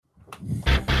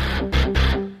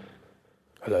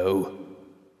Hello?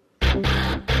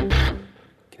 Can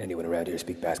anyone around here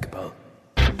speak basketball?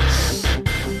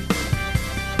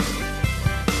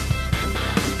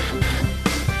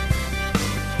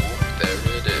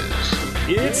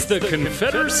 It's the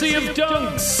Confederacy of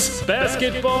Dunks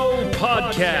Basketball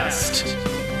Podcast.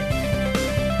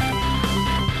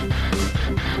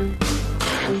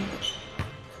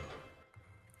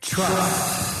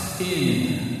 Trust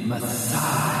in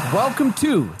Messiah. Welcome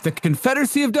to the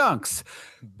Confederacy of Dunks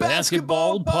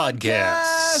Basketball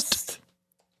Podcast.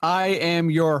 I am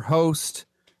your host,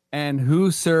 and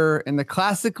who, sir, in the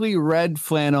classically red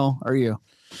flannel are you?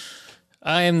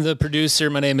 I am the producer.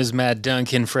 My name is Matt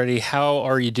Duncan. Freddie, how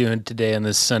are you doing today on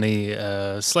this sunny,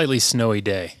 slightly snowy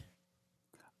day?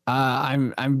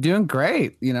 I'm doing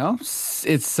great. You know,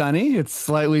 it's sunny. It's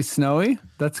slightly snowy.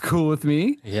 That's cool with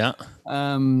me. Yeah.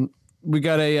 We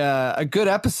got a good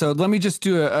episode. Let me just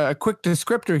do a quick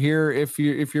descriptor here. If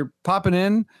you're popping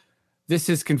in, this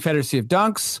is Confederacy of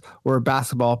Dunks. We're a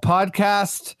basketball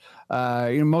podcast.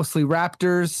 Mostly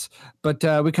Raptors, but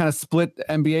we kind of split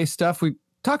NBA stuff. We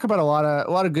talk about a lot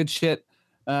of good shit.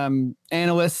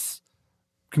 Analysts,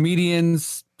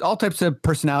 comedians, all types of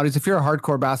personalities. If you're a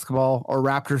hardcore basketball or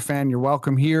Raptors fan, you're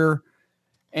welcome here.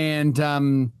 And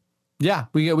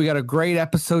we got a great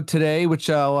episode today,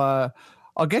 which I'll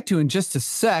get to in just a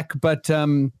sec. But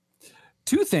two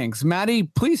things, Maddie,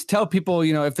 please tell people,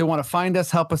 if they want to find us,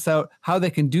 help us out, how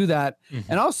they can do that.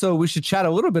 Mm-hmm. And also we should chat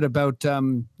a little bit about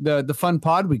the fun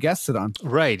pod we guested on.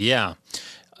 Right. Yeah.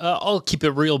 I'll keep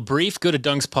it real brief. Go to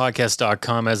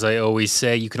dunkspodcast.com. As I always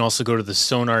say, you can also go to the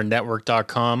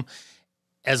sonarnetwork.com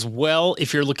as well.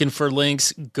 If you're looking for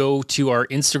links, go to our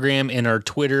Instagram and our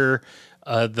Twitter.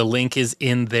 The link is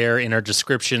in there in our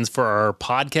descriptions for our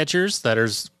podcatchers. That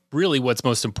is really what's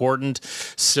most important.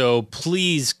 So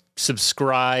please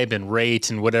subscribe and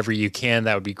rate and whatever you can.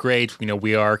 That would be great.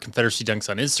 We are Confederacy Dunks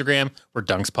on Instagram. We're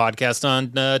Dunks Podcast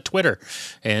on Twitter.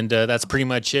 And that's pretty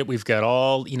much it. We've got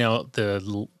all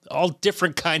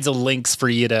different kinds of links for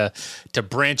you to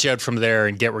branch out from there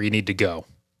and get where you need to go.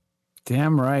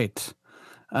 Damn right.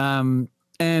 Thank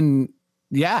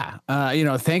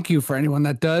you for anyone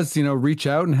that does, reach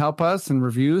out and help us and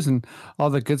reviews and all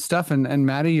the good stuff. And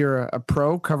Maddie, you're a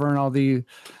pro covering all the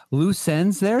loose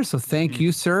ends there. So thank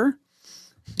you, sir.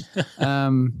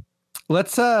 So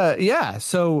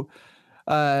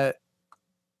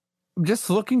just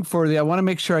looking for I want to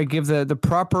make sure I give the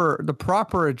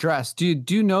proper address. Do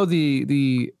you know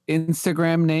the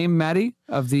Instagram name, Maddie,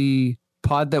 of the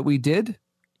pod that we did?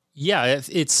 Yeah,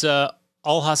 it's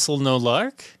All Hustle No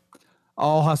Luck.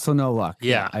 All Hustle No Luck.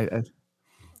 Yeah.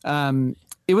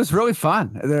 It was really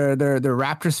fun. They're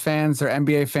Raptors fans, they're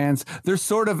NBA fans. They're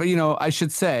sort of, I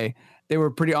should say they were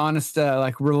pretty honest,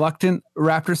 reluctant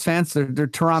Raptors fans. They're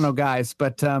Toronto guys,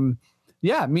 but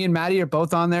me and Maddie are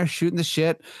both on there shooting the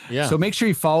shit. Yeah. So make sure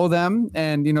you follow them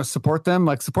and support them.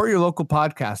 Support your local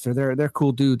podcaster. They're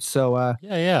cool dudes. So we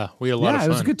had a lot of fun. It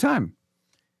was a good time.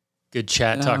 Good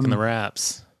chat talking the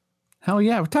Raps. Hell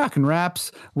yeah, we're talking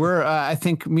Raps. We're I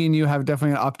think me and you have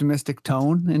definitely an optimistic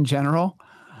tone in general.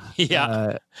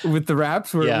 Yeah, with the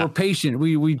Raps, we're patient.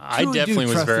 We I definitely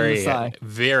was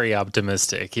very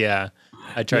optimistic. Yeah,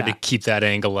 I tried to keep that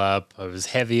angle up. I was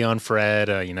heavy on Fred.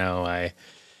 I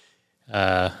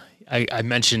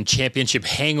mentioned championship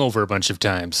hangover a bunch of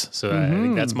times. So I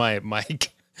think that's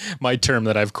my term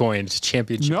that I've coined,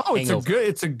 championship hangover. No,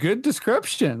 it's a good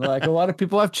description. A lot of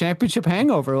people have championship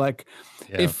hangover.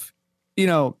 If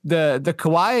the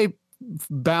Kawhi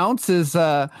bounce is it's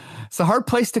a hard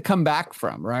place to come back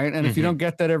from, right? And if you don't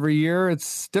get that every year,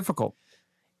 it's difficult.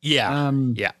 Yeah.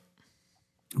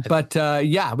 But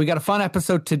we got a fun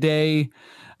episode today.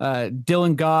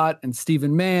 Dylan Gott and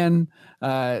Stephen Mann.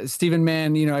 Stephen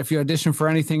Mann, if you audition for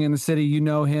anything in the city, you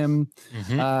know him.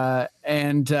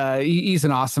 And he's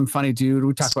an awesome, funny dude.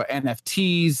 We talk about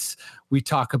NFTs. We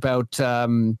talk about,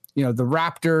 the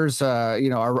Raptors,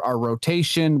 our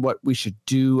rotation, what we should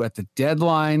do at the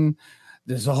deadline.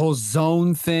 There's a whole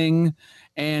zone thing.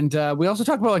 And we also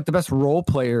talk about the best role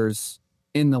players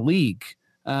in the league.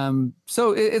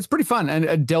 So it's pretty fun.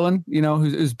 And Dylan,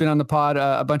 who's been on the pod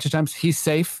a bunch of times, he's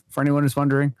safe for anyone who's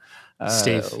wondering.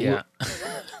 Safe, yeah.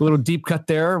 A little deep cut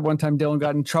there. One time Dylan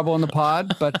got in trouble in the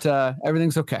pod, but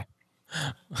everything's okay.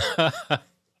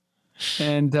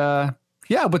 And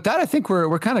with that, I think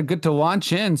we're kind of good to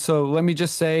launch in. So let me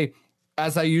just say,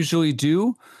 as I usually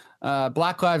do,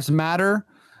 Black Lives Matter,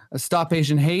 Stop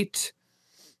Asian Hate,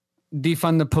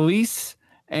 defund the police,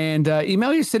 and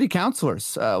email your city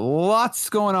councilors. Lots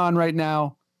going on right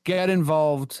now. Get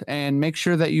involved and make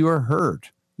sure that you are heard.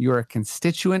 You're a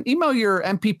constituent. Email your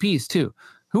MPPs too.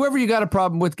 Whoever you got a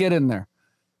problem with, get in there.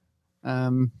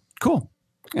 Cool.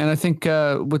 And I think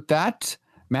with that,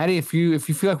 Maddie, if you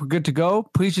feel like we're good to go,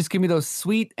 please just give me those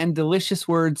sweet and delicious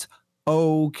words.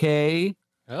 Okay.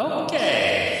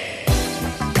 Okay.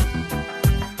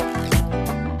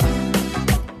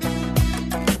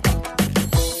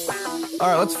 All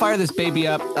right, let's fire this baby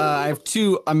up. I have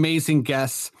two amazing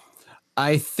guests.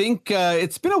 I think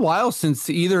it's been a while since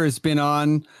either has been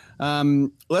on.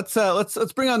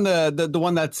 Let's bring on the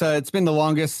one that's it's been the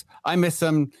longest. I miss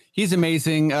him. He's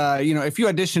amazing. If you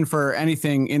audition for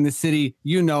anything in the city,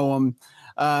 you know him.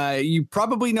 You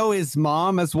probably know his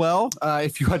mom as well.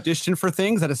 If you audition for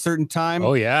things at a certain time.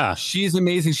 Oh yeah, she's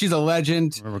amazing. She's a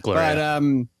legend. Remember Gloria.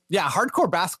 But hardcore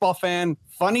basketball fan,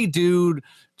 funny dude,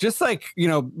 just like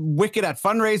wicked at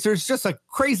fundraisers, just like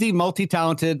crazy,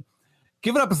 multi-talented.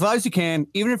 Give it up as loud as you can,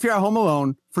 even if you're at home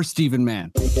alone, for Stephen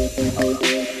Mann.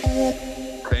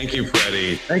 Thank you,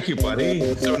 Freddie. Thank you,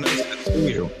 buddy. So nice to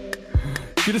see you.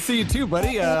 Good to see you too,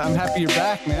 buddy. I'm happy you're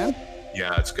back, man.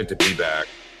 Yeah, it's good to be back.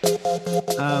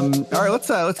 All right,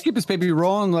 let's keep this baby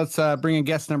rolling. Let's bring in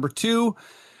guest number 2.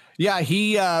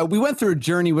 Yeah, we went through a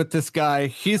journey with this guy.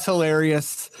 He's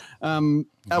hilarious.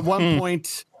 At one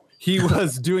point, he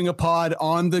was doing a pod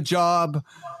on the job.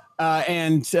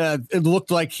 And it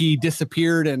looked like he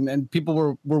disappeared and people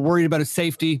were worried about his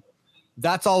safety.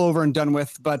 That's all over and done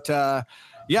with. But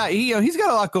he's got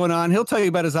a lot going on. He'll tell you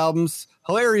about his albums.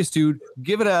 Hilarious dude.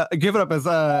 Give it up as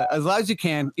loud as you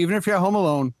can, even if you're at home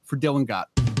alone, for Dylan Gott.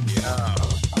 Yeah.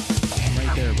 I'm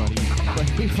right there, buddy.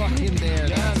 Way fucking there.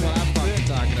 That's what I'm fucking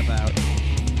talking about.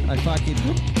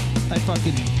 I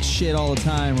fucking shit all the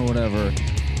time or whatever.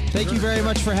 Thank you very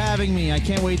much for having me. I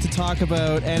can't wait to talk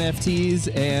about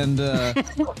NFTs and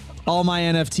all my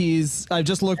NFTs. I've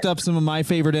just looked up some of my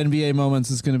favorite NBA moments.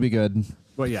 It's going to be good.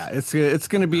 Well, yeah, it's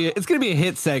gonna be a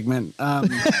hit segment.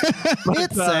 New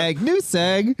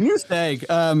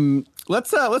seg.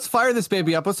 Let's fire this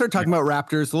baby up. Let's start talking about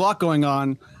Raptors. A lot going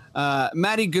on.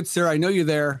 Maddie, good sir, I know you're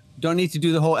there. Don't need to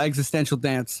do the whole existential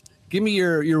dance. Give me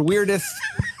your weirdest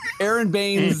Aaron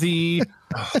Bainesy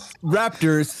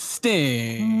Raptors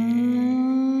sting.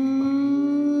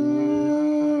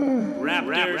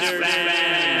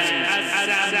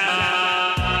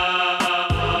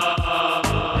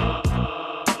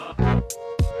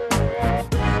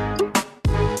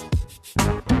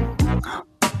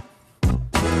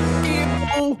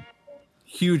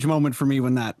 Huge moment for me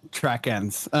when that track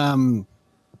ends.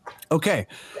 Okay,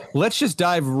 let's just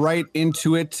dive right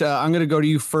into it. I'm going to go to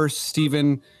you first,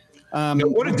 Stephen.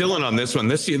 What did Dylan on this one?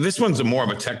 This one's more of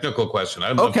a technical question.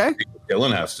 I'd love to see what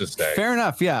Dylan has to say. Fair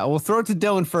enough. Yeah, we'll throw it to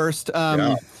Dylan first.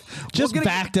 Just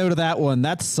backed out of that one.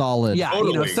 That's solid. Yeah,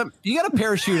 totally. You got to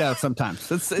parachute out sometimes.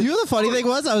 You know the funny thing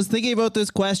was, I was thinking about this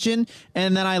question,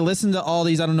 and then I listened to all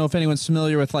these. I don't know if anyone's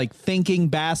familiar with like Thinking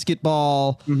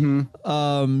Basketball.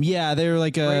 Mm-hmm. They're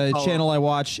like a channel I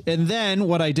watch. And then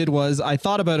what I did was I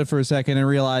thought about it for a second and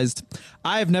realized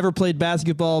I have never played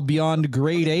basketball beyond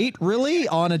grade 8, really,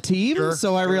 on a team.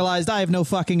 So I realized I have no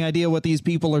fucking idea what these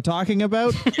people are talking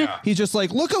about. He's just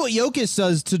like, look at what Jokic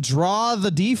does to draw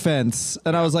the defense.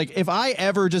 And I was like, if I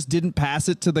ever just didn't pass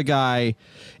it to the guy,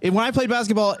 when I played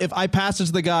basketball, if I passed it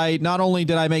to the guy, not only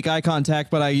did I make eye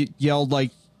contact, but I yelled like,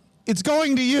 it's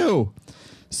going to you.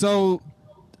 So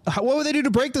what would they do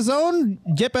to break the zone?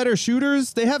 Get better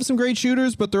shooters. They have some great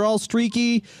shooters, but they're all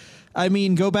streaky. I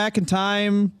mean, go back in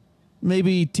time,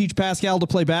 maybe teach Pascal to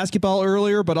play basketball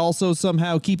earlier, but also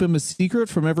somehow keep him a secret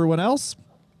from everyone else.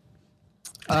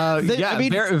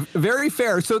 Very, very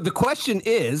fair. So the question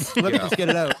is, let me just get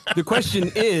it out. The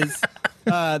question is,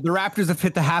 the Raptors have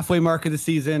hit the halfway mark of the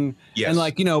season. Yes.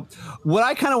 And what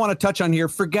I kind of want to touch on here,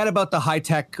 forget about the high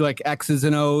tech like X's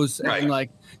and O's and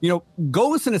go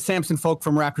listen to Samson Folk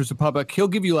from Raptors Republic. He'll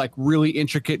give you like really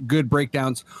intricate, good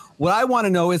breakdowns. What I want to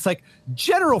know is like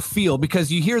general feel, because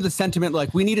you hear the sentiment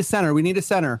like we need a center, or we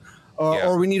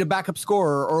need a backup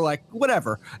scorer, or like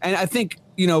whatever. And I think,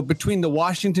 between the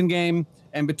Washington game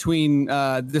and between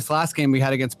this last game we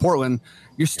had against Portland,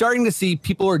 you're starting to see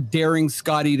people are daring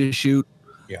Scotty to shoot.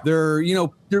 Yeah. They're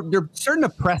starting to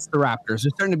press the Raptors.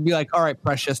 They're starting to be like, all right,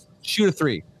 Precious, shoot a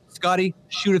 3. Scotty,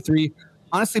 shoot a 3.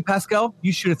 Honestly, Pascal,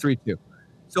 you shoot a 3 too.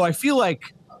 So I feel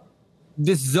like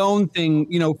this zone thing,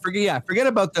 forget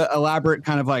about the elaborate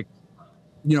kind of like,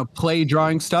 play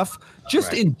drawing stuff.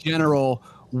 Just in general,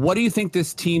 what do you think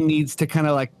this team needs to kind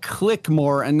of like click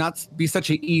more and not be such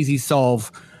an easy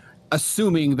solve,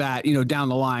 assuming that, down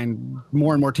the line,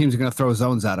 more and more teams are going to throw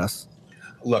zones at us?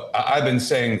 Look, I've been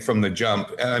saying from the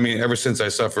jump, I mean, ever since I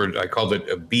called it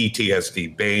a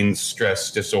BTSD, Baines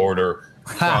Stress Disorder.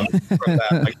 from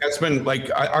that. Like that's been like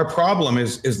our problem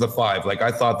is the 5. Like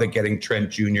I thought that getting Trent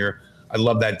Jr. I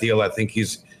love that deal. I think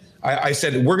I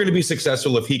said we're going to be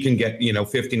successful if he can get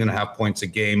 15.5 points a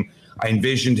game. I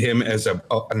envisioned him as an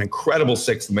incredible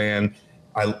 6th man.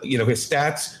 His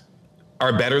stats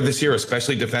are better this year,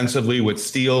 especially defensively with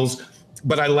steals.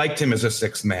 But I liked him as a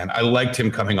 6th man. I liked him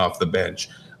coming off the bench.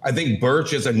 I think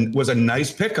Birch was a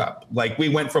nice pickup. Like we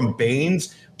went from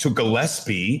Baines to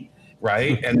Gillespie,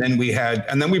 right? And then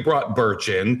we brought Birch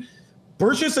in.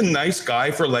 Birch is a nice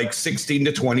guy for like 16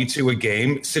 to 22 a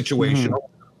game, situational. Mm-hmm.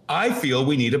 I feel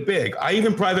we need a big. I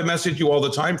even private message you all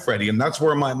the time, Freddie, and that's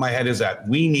where my head is at.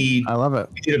 I love it.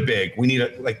 We need a big. We need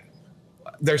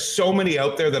there's so many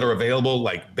out there that are available,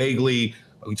 like Bagley.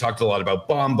 We talked a lot about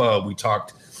Bamba.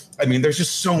 There's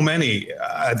just so many.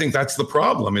 I think that's the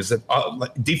problem is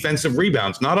that defensive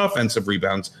rebounds, not offensive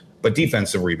rebounds, but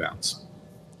defensive rebounds.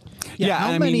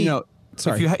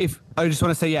 Sorry. If I just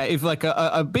want to say, if like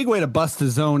a big way to bust the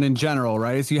zone in general,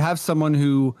 right, is you have someone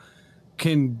who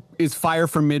is fire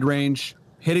from mid-range,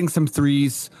 hitting some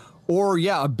threes, or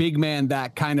a big man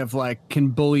that kind of like can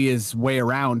bully his way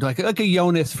around, like a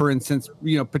Jonas, for instance,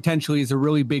 potentially is a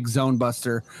really big zone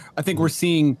buster. I think we're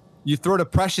seeing you throw to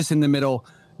Precious in the middle.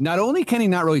 Not only can he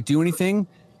not really do anything,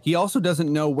 he also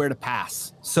doesn't know where to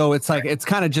pass. So it's like it's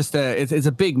kind of just it's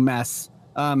a big mess.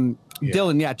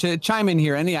 Dylan, chime in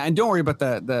here, and don't worry about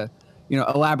the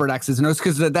elaborate X's and O's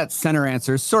because that center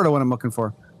answer is sort of what I'm looking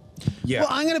for. Yeah. Well,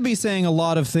 I'm going to be saying a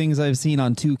lot of things I've seen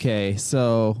on 2K.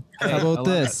 So how about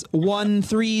this?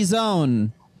 1-3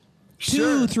 zone.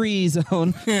 Sure. 2-3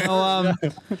 zone.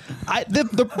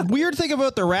 The weird thing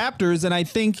about the Raptors, and I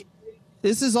think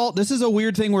this is a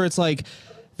weird thing where it's like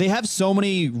they have so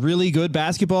many really good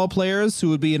basketball players who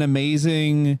would be an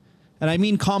amazing, and I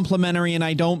mean complimentary, and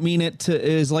I don't mean it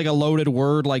is like a loaded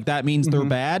word, like that means they're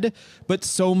bad, but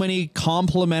so many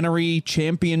complimentary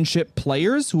championship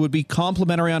players who would be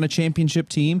complimentary on a championship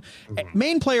team,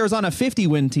 main players on a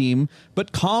 50-win team,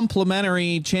 but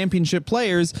complimentary championship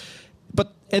players.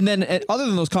 And then other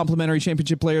than those complimentary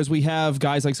championship players, we have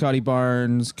guys like Scotty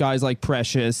Barnes, guys like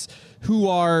Precious, who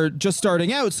are just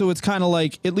starting out. So it's kind of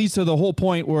like, it leads to the whole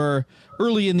point where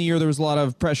early in the year, there was a lot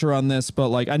of pressure on this. But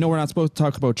like, I know we're not supposed to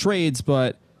talk about trades,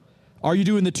 but are you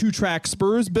doing the 2-track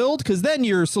Spurs build? Because then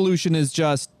your solution is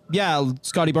just,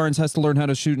 Scotty Barnes has to learn how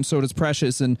to shoot, and so does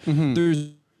Precious. And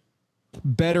there's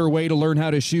better way to learn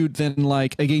how to shoot than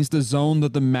like against the zone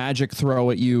that the Magic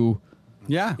throw at you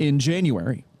in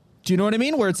January. Do you know what I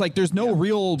mean? Where it's like there's no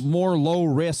real more low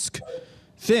risk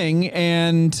thing.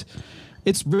 And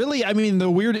it's really,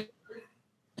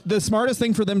 the smartest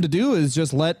thing for them to do is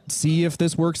just see if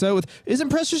this works out isn't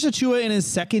Precious Achiuwa in his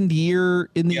 2nd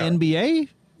year in the NBA?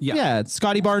 Yeah.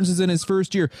 Scotty Barnes is in his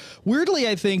 1st year. Weirdly,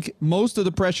 I think most of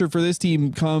the pressure for this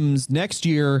team comes next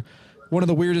year. One of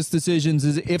the weirdest decisions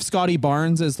is if Scotty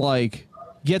Barnes is like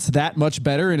gets that much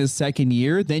better in his 2nd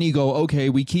year, then you go, okay,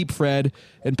 we keep Fred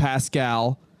and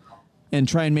Pascal and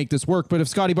try and make this work. But if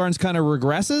Scotty Barnes kind of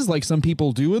regresses, like some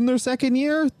people do in their 2nd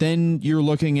year, then you're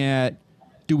looking at,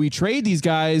 do we trade these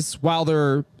guys while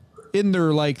they're in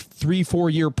their like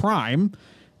 3-4 year prime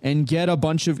and get a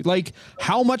bunch of like,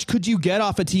 how much could you get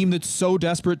off a team that's so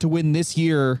desperate to win this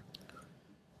year?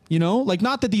 Like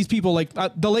not that these people like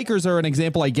the Lakers are an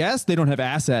example, I guess they don't have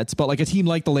assets, but like a team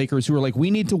like the Lakers who are like,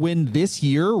 we need to win this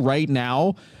year right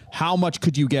now. How much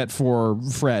could you get for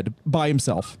Fred by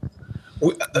himself?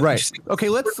 Right. Okay.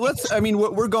 Let's.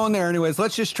 We're going there anyways.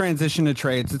 Let's just transition to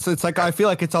trades. It's like I feel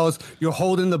like it's always you're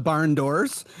holding the barn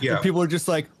doors. Yeah. And people are just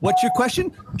like, "What's your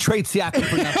question?" Trade Siakam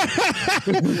for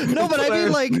nothing. No, but I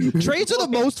mean, like trades are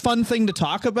the most fun thing to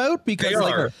talk about because,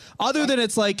 like, other than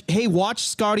it's like, hey, watch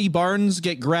Scotty Barnes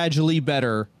get gradually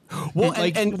better. Well,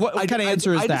 and what kind of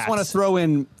answer is that? I just want to throw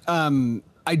in.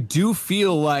 I do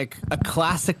feel like a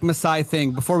classic Masai thing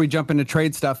before we jump into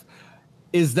trade stuff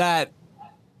is that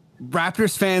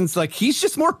Raptors fans, like, he's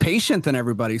just more patient than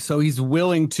everybody. So he's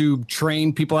willing to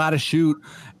train people how to shoot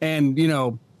and,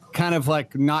 kind of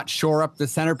like not shore up the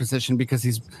center position because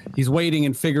he's waiting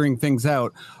and figuring things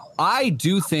out. I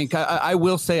do think I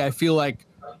will say, I feel like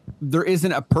there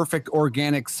isn't a perfect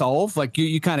organic solve. Like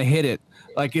you kind of hit it.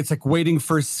 Like it's like waiting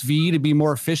for Svi to be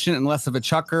more efficient and less of a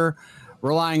chucker,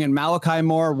 relying on Malachi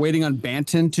more, waiting on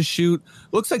Banton to shoot.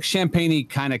 Looks like Champagnie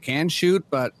kind of can shoot,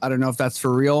 but I don't know if that's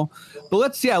for real. But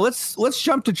let's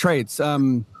jump to trades.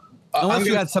 Unless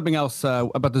you had something else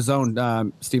about the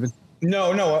zone, Steven.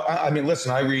 No. I mean,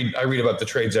 listen, I read about the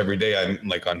trades every day. I'm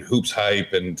like on Hoops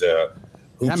Hype and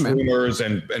Hoops Rumors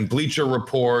and Bleacher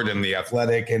Report and The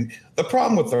Athletic. And the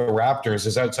problem with the Raptors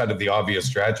is outside of the obvious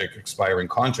tragic expiring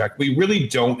contract, we really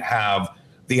don't have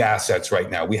the assets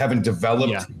right now. We haven't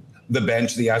developed the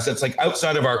bench, the assets, like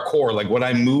outside of our core. Like, would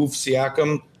I move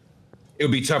Siakam? It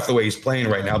would be tough the way he's playing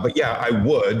right now. But yeah, I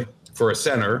would for a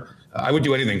center. I would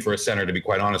do anything for a center, to be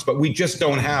quite honest. But we just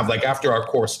don't have, like, after our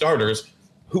core starters,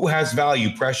 who has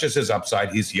value? Precious is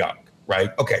upside. He's young,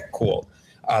 right? Okay, cool.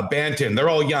 Banton, they're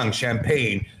all young.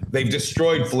 Champagne, they've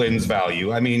destroyed Flynn's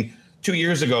value. I mean, 2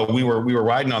 years ago, we were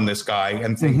riding on this guy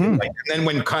and thinking, like, and then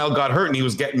when Kyle got hurt and he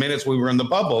was getting minutes when we were in the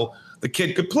bubble, the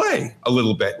kid could play a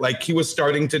little bit. Like, he was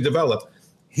starting to develop.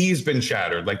 He's been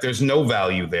shattered. Like, there's no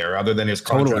value there other than his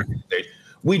contract. Totally.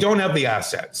 We don't have the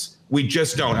assets. We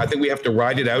just don't. I think we have to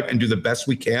ride it out and do the best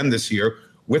we can this year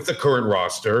with the current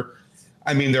roster.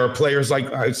 I mean, there are players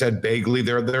like I said, Bagley.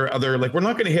 There are other, like, we're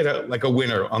not going to hit a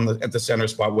winner at the center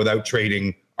spot without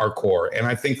trading our core. And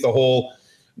I think the whole,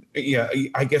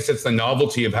 I guess it's the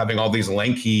novelty of having all these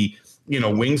lanky,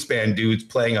 wingspan dudes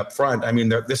playing up front. I mean,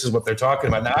 this is what they're talking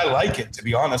about. Now, I like it, to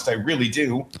be honest. I really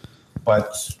do.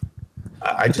 But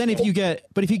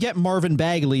if you get Marvin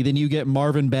Bagley, then you get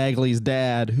Marvin Bagley's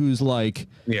dad, who's like,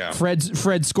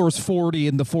 Fred scores 40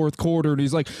 in the fourth quarter, and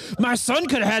he's like, my son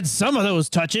could have had some of those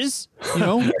touches,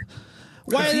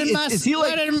 Why didn't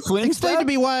explain to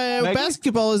me why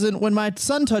basketball isn't when my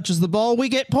son touches the ball, we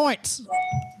get points.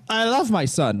 I love my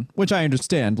son, which I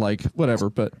understand, like, whatever,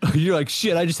 but you're like,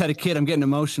 shit, I just had a kid. I'm getting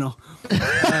emotional.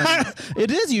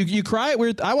 It is. You cry.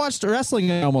 I watched wrestling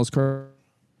and I almost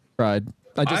cried.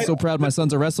 I'm just so proud my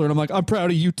son's a wrestler, and I'm like, I'm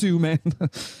proud of you too, man.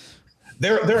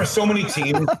 There are so many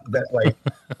teams that, like,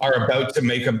 are about to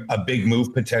make a big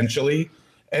move potentially.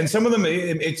 And some of them,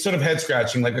 it's sort of head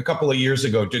scratching. Like a couple of years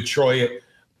ago, Detroit,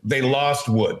 they lost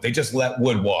Wood. They just let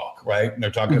Wood walk, right? And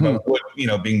they're talking about Wood,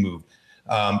 being moved.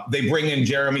 They bring in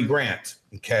Jeremy Grant,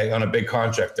 on a big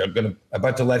contract. They're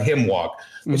about to let him walk.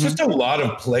 There's just a lot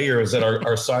of players that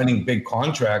are signing big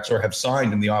contracts or have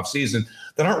signed in the offseason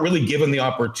that aren't really given the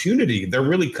opportunity. They're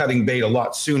really cutting bait a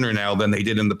lot sooner now than they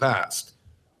did in the past.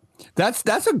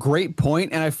 That's a great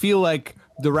point, and I feel like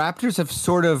the Raptors have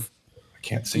sort of,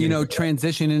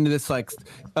 transition into this, like,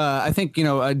 I think,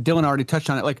 Dylan already touched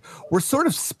on it. Like, we're sort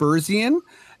of Spursian,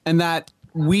 and that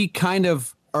we kind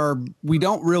of are, we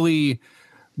don't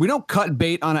cut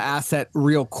bait on an asset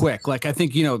real quick. Like, I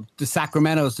think, the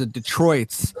Sacramentos, the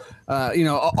Detroits,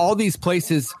 all these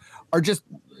places are just,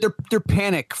 they're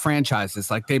panic franchises.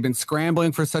 Like, they've been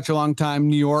scrambling for such a long time.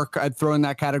 New York, I'd throw in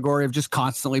that category of just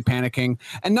constantly panicking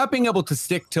and not being able to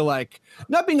stick to, like,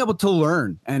 not being able to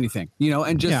learn anything,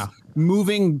 and just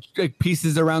moving, like,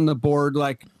 pieces around the board.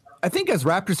 Like, I think as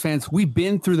Raptors fans, we've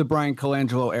been through the Brian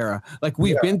Colangelo era. Like,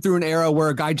 we've been through an era where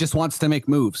a guy just wants to make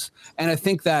moves. And I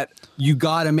think that you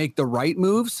got to make the right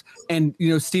moves. And,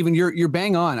 Steven, you're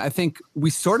bang on. I think we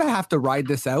sort of have to ride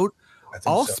this out.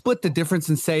 I'll split the difference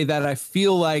and say that I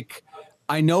feel like,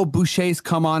 I know Boucher's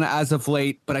come on as of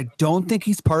late, but I don't think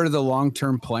he's part of the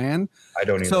long-term plan. I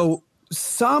don't either. So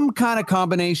some kind of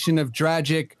combination of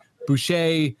Dragic,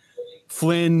 Boucher,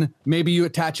 Flynn, maybe you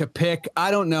attach a pick.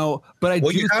 I don't know, but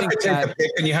you have to take a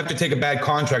pick and you have to take a bad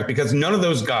contract, because none of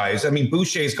those guys, I mean,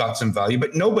 Boucher's got some value,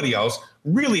 but nobody else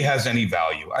really has any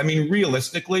value. I mean,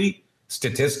 realistically,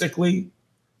 statistically,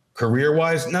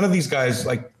 career-wise, none of these guys,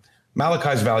 like,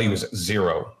 Malachi's value is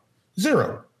zero.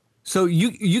 So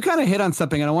you kind of hit on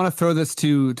something, and I want to throw this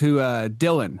to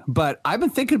Dylan, but I've been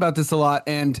thinking about this a lot,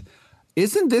 and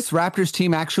isn't this Raptors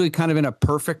team actually kind of in a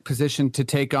perfect position to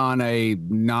take on a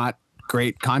not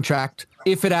great contract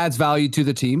if it adds value to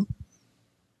the team?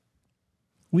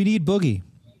 We need Boogie.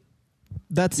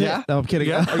 That's it. No, I'm kidding.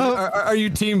 Yeah. Are you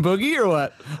team Boogie or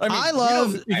what? I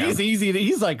love. He's easy.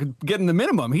 He's like getting the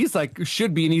minimum. He's like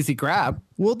should be an easy grab.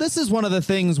 Well, this is one of the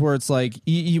things where it's like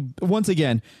you once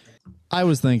again. I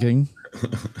was thinking that.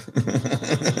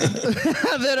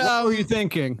 What were you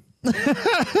thinking?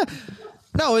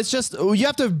 No, it's just you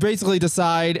have to basically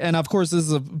decide, and of course this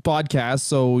is a podcast,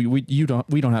 so we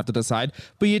don't have to decide,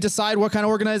 but you decide what kind of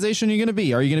organization you're going to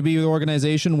be. Are you going to be the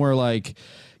organization where, like,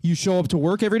 you show up to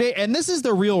work every day? And this is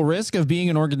the real risk of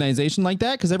being an organization like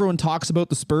that, because everyone talks about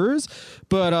the Spurs.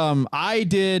 But I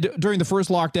did, during the first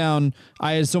lockdown,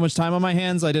 I had so much time on my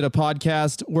hands. I did a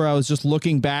podcast where I was just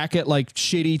looking back at, like,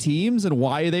 shitty teams and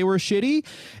why they were shitty.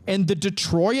 And the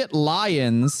Detroit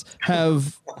Lions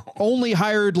have only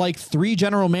hired like 3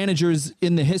 general managers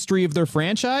in the history of their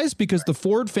franchise, because the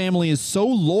Ford family is so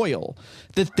loyal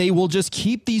that they will just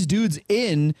keep these dudes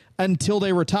in until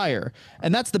they retire.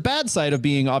 And that's the bad side of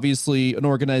being obviously an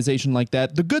organization like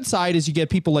that. The good side is you get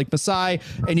people like Masai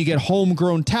and you get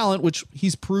homegrown talent, which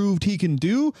he's proved he can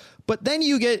do. But then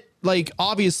you get, like,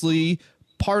 obviously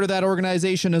part of that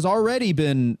organization has already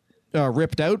been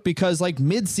ripped out because like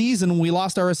mid-season we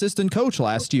lost our assistant coach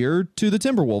last year to the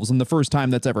Timberwolves, and the first time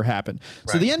that's ever happened.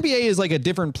 Right. So the NBA is like a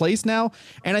different place now,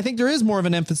 and I think there is more of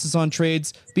an emphasis on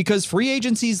trades because free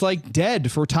agency is like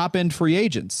dead for top end free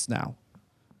agents now.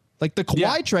 Like the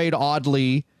Kawhi trade,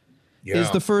 oddly, is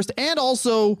the first, and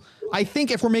also I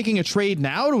think if we're making a trade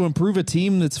now to improve a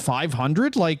team that's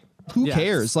 500, like who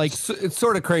cares? Like it's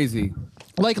sort of crazy.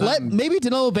 Like maybe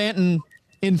Danilo Banton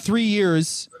in 3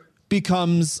 years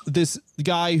becomes this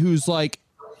guy who's like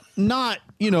not,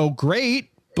 great,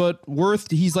 but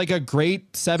he's like a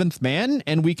great seventh man,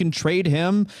 and we can trade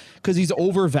him because he's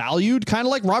overvalued, kind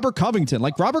of like Robert Covington.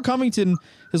 Like Robert Covington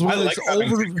is one of those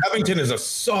Covington is a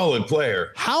solid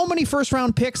player. How many first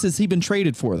round picks has he been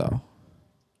traded for though?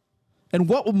 And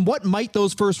what might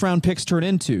those first round picks turn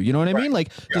into? You know what I mean? Like,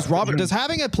 does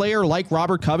having a player like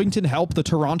Robert Covington help the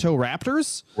Toronto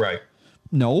Raptors? Right.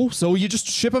 No. So you just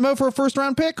ship him out for a first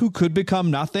round pick who could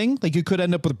become nothing. Like you could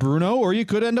end up with Bruno or you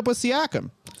could end up with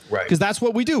Siakam. Right. Because that's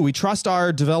what we do. We trust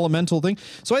our developmental thing.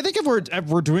 So I think if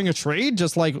we're doing a trade,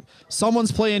 just like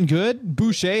someone's playing good,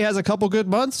 Boucher has a couple good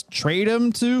months, trade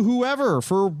him to whoever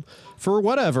for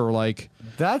whatever. Like,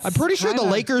 I'm pretty sure the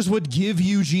Lakers would give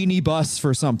you Genie Bus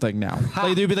for something now.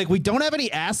 Like, they'd be like, we don't have any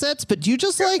assets, but do you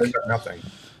just nothing?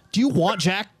 Do you want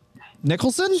Jack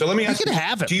Nicholson? So let me ask you, can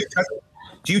have it.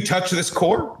 Do you touch this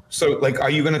core? So like,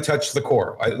 are you going to touch the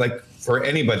core? Like for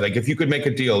anybody, like if you could make a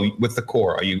deal with the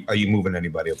core, are you moving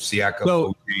anybody of Siakam,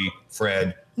 OG,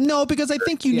 Fred? No, because I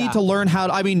think you need to learn how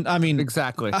to, I mean,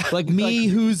 exactly. Like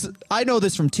me, I know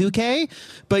this from 2K,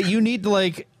 but you need to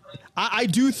like, I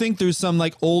do think there's some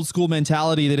like old school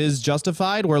mentality that is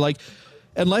justified where like,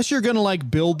 unless you're going to like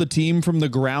build the team from the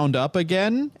ground up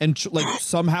again and like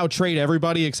somehow trade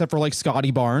everybody except for like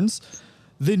Scotty Barnes,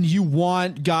 then you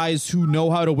want guys who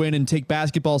know how to win and take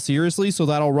basketball seriously. So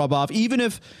that'll rub off. Even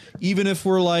if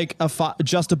we're like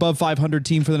just above 500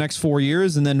 team for the next 4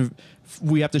 years, and then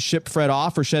we have to ship Fred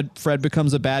off or Fred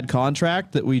becomes a bad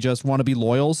contract that we just want to be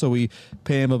loyal. So we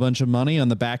pay him a bunch of money on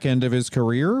the back end of his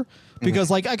career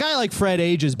because like a guy like Fred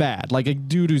age is bad. Like a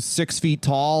dude who's 6 feet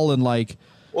tall and like,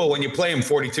 well, when you play him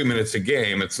 42 minutes a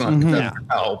game, it's not that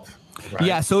help. Right.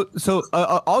 Yeah, so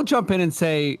I'll jump in and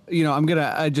say, I'm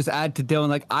gonna just add to Dylan.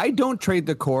 Like, I don't trade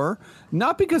the core,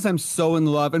 not because I'm so in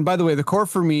love. And by the way, the core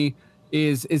for me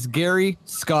is Gary,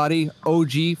 Scotty,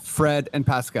 OG, Fred, and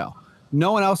Pascal.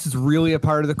 No one else is really a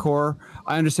part of the core.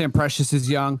 I understand Precious is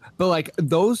young, but like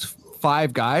those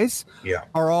 5 guys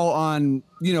are all on.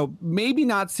 Maybe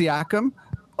not Siakam.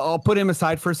 I'll put him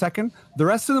aside for a second. The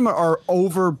rest of them are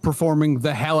overperforming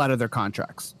the hell out of their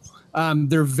contracts.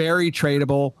 They're very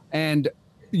tradable, and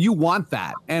you want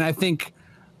that. And I think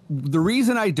the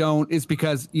reason I don't is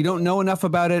because you don't know enough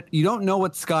about it. You don't know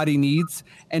what Scotty needs.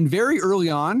 And very early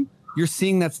on, you're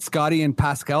seeing that Scotty and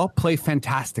Pascal play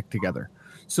fantastic together.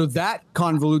 So that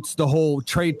convolutes the whole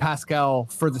trade Pascal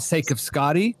for the sake of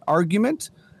Scotty argument.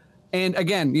 And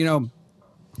again,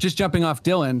 just jumping off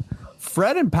Dylan,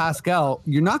 Fred and Pascal,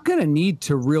 you're not going to need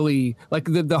to really like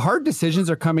the hard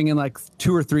decisions are coming in like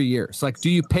 2 or 3 years. Like, do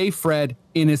you pay Fred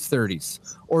in his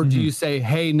 30s or do you say,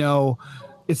 hey, no,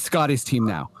 it's Scotty's team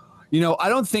now? I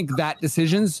don't think that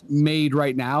decision's made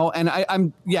right now. And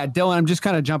Dylan, I'm just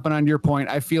kind of jumping on your point.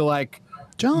 I feel like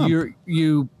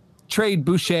you trade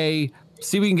Boucher,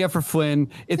 see what we can get for Flynn.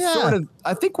 It's sort of,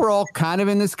 I think we're all kind of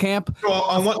in this camp. So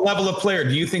on what level of player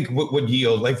do you think would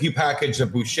yield? Like if you package a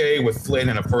Boucher with Flynn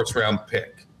and a first round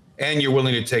pick, and you're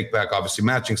willing to take back obviously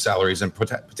matching salaries and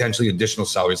potentially additional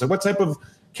salaries, like what type of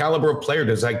caliber of player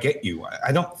does that get you?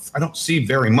 I don't see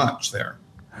very much there.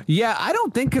 Yeah, I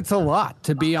don't think it's a lot,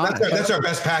 to be honest. That's our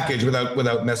best package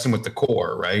without messing with the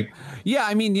core, right? Yeah,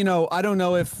 I mean, I don't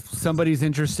know if somebody's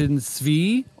interested in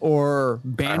Svi or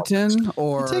Banton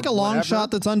or take a long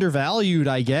shot that's undervalued,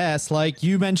 I guess. Like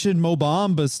you mentioned Mo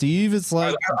Bamba, Steve. It's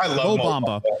like I love Mo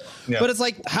Bamba. Yeah. But it's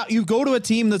like how you go to a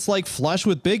team that's like flush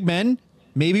with big men.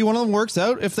 Maybe one of them works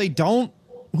out. If they don't,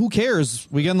 who cares?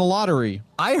 We get in the lottery.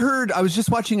 I was just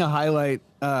watching a highlight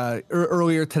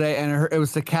earlier today, and it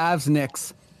was the Cavs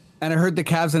Knicks. And I heard the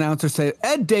Cavs announcer say,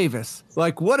 Ed Davis,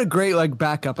 like, what a great, like,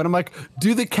 backup. And I'm like,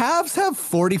 do the Cavs have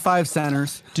 45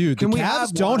 centers? Dude, the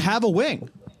Cavs don't have a wing.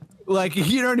 Like,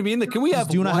 you know what I mean? Can we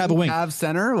have not have a wing. Cavs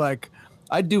center? Like,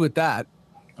 I'd do with that.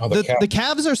 The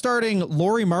Cavs are starting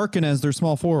Lauri Markkanen as their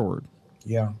small forward.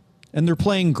 Yeah. And they're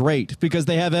playing great because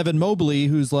they have Evan Mobley,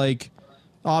 who's like,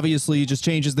 obviously just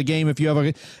changes the game. If you have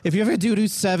a dude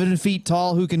who's 7 feet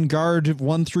tall who can guard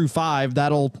 1 through 5,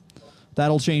 that'll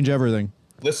change everything.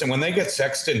 Listen, when they get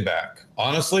Sexton back,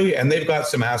 honestly, and they've got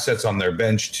some assets on their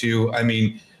bench too. I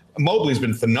mean, Mobley's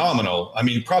been phenomenal. I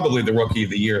mean, probably the rookie of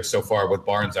the year so far with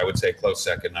Barnes, I would say close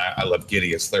second. I love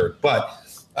Giddey as third, but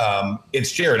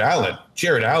it's Jared Allen.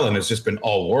 Jared Allen has just been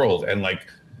all world. And like,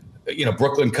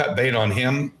 Brooklyn cut bait on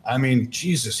him. I mean,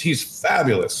 Jesus, he's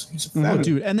fabulous. He's fabulous. Oh,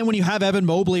 dude. And then when you have Evan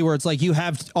Mobley, where it's like you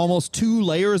have almost 2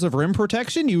 layers of rim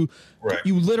protection, you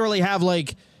literally have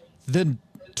like the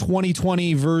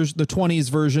 2020 version, the 20s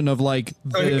version of like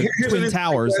the Twin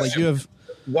Towers. Like you have.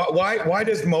 Why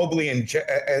does Mobley and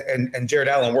Jared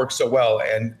Allen work so well,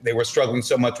 and they were struggling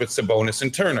so much with Sabonis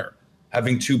and Turner,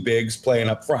 having 2 bigs playing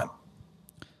up front?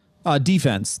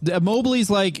 Defense.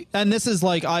 Mobley's like, and this is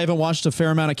like, I haven't watched a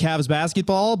fair amount of Cavs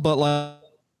basketball, but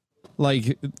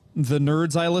like the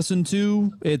nerds I listen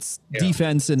to, it's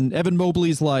defense. And Evan Mobley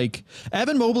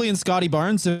and Scotty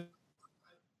Barnes have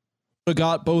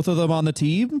got both of them on the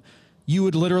team. You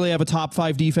would literally have a top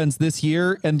 5 defense this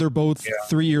year, and they're both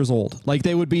 3 years old. Like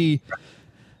they would be.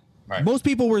 Right. Most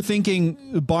people were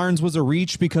thinking Barnes was a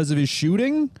reach because of his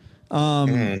shooting.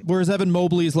 Whereas Evan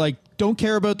Mobley is like, don't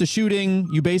care about the shooting.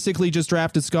 You basically just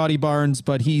drafted Scotty Barnes,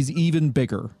 but he's even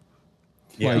bigger.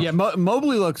 Yeah,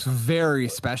 Mobley looks very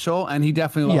special, and he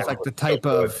definitely looks like the type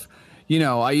of, you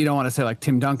don't want to say like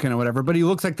Tim Duncan or whatever, but he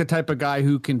looks like the type of guy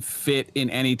who can fit in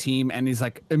any team, and he's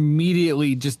like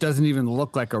immediately just doesn't even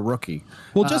look like a rookie.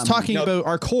 Well, just talking about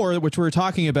our core, which we were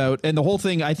talking about, and the whole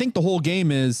thing, I think the whole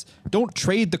game is don't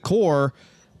trade the core.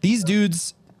 These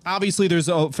dudes, obviously there's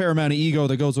a fair amount of ego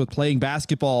that goes with playing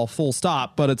basketball full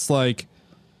stop, but it's like,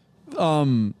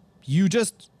 you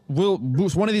just will,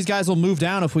 one of these guys will move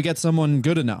down if we get someone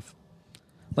good enough.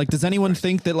 Like, does anyone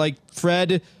think that like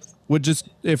Fred would just,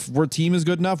 if our team is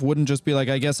good enough, wouldn't just be like,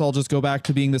 I guess I'll just go back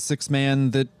to being the 6th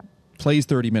man that plays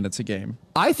 30 minutes a game?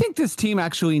 I think this team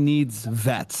actually needs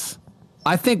vets.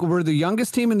 I think we're the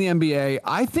youngest team in the NBA.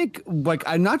 I think, like,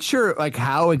 I'm not sure, like,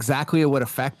 how exactly it would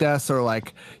affect us, or,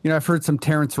 like, I've heard some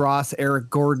Terrence Ross, Eric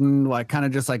Gordon, like, kind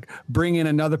of just, like, bring in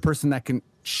another person that can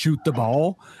shoot the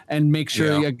ball and make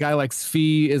sure a guy like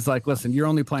Svi is like, listen, you're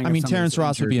only playing. I mean, Terrence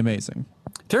Ross would be amazing.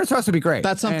 Terrence Ross would be great.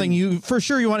 That's something you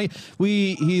want to.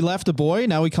 He left a boy,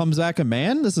 now he comes back a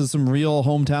man. This is some real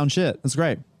hometown shit. It's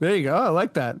great. There you go. I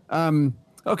like that.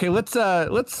 Okay, let's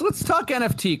talk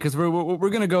NFT, because we're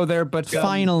gonna go there. But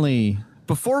finally,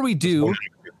 before we do,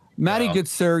 Matty, good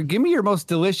sir, give me your most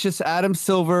delicious Adam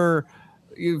Silver,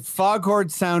 foghorn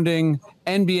sounding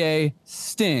NBA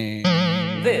sting.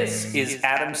 This is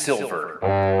Adam Silver.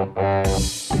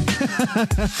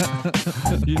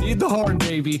 You need the horn,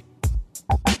 baby.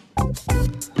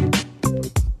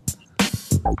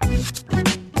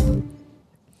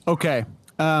 Okay.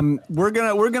 We're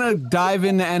gonna dive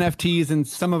into NFTs and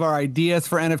some of our ideas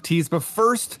for NFTs, but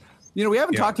first, we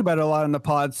haven't talked about it a lot in the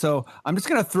pod, so I'm just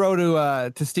gonna throw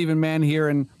to Stephen Mann here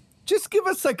and just give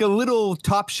us like a little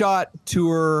Top Shot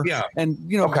tour. Yeah, and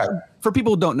for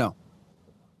people who don't know.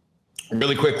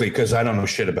 Really quickly, because I don't know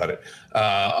shit about it.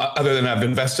 Other than I've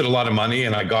invested a lot of money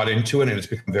and I got into it, and it's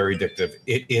become very addictive.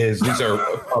 These are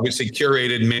obviously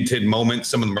curated, minted moments.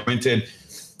 Some of them are minted.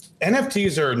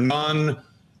 NFTs are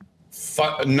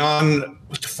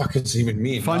what the fuck does it even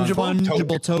mean?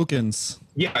 Fungible tokens.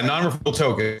 Yeah, non-refundable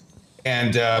token.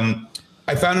 And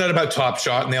I found out about Top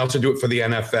Shot, and they also do it for the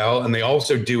NFL, and they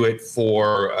also do it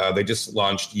for, they just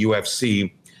launched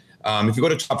UFC. If you go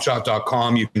to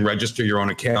topshot.com, you can register your own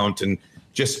account and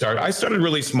just start. I started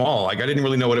really small. Like, I didn't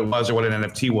really know what it was or what an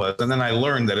NFT was. And then I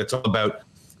learned that it's all about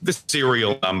the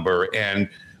serial number and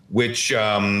which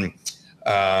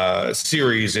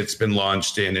series it's been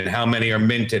launched in and how many are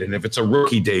minted. And if it's a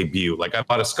rookie debut, like I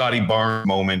bought a Scotty Barnes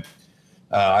moment.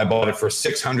 I bought it for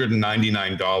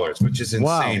 $699, which is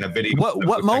insane. Wow. A video.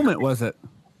 What moment was it?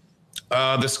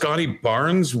 The Scotty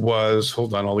Barnes was,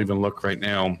 hold on, I'll even look right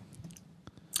now.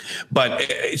 But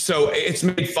so it's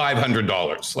made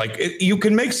 $500. Like you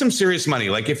can make some serious money.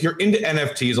 Like if you're into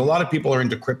NFTs, a lot of people are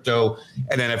into crypto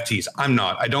and NFTs. I'm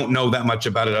not. I don't know that much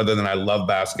about it other than I love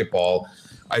basketball.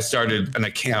 I started an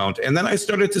account and then I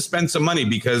started to spend some money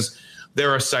because there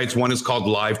are sites. One is called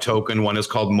Live Token. One is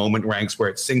called Moment Ranks, where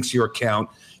it syncs your account.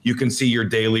 You can see your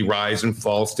daily rise and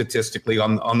fall statistically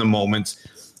on the moments.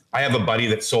 I have a buddy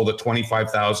that sold a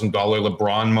 $25,000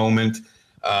 LeBron moment.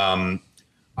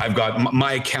 I've got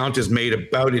my account is made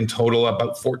in total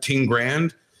about 14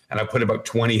 grand, and I put about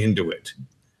 20 into it,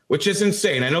 which is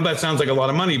insane. I know that sounds like a lot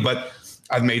of money, but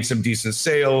I've made some decent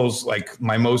sales. Like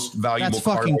my most valuable. That's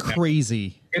fucking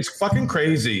crazy. It's fucking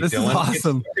crazy. This Dylan. is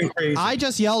awesome. It's crazy. I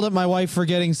just yelled at my wife for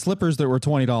getting slippers that were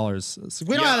 $20.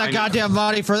 We don't have that goddamn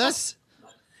money for this.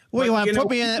 What do you want to put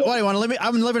me in? What do you want to live?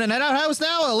 I'm living in an outhouse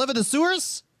now. I live in the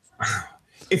sewers.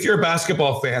 If you're a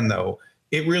basketball fan, though,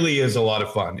 it really is a lot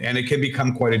of fun, and it can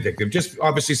become quite addictive. Just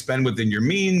obviously spend within your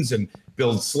means and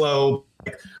build slow.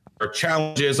 Or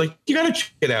challenges, like you got to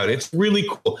check it out. It's really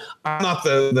cool. I'm not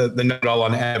the know-it-all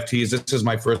on NFTs. This is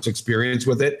my first experience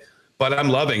with it, but I'm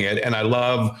loving it, and I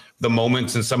love the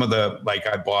moments and some of the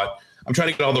I'm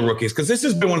trying to get all the rookies because this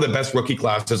has been one of the best rookie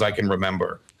classes I can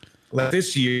remember. Like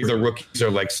this year, the rookies are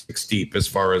like 6 deep as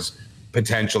far as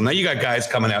potential. Now you got guys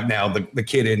coming out now. The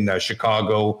kid in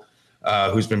Chicago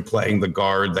who's been playing the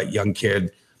guard, that young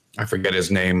kid, I forget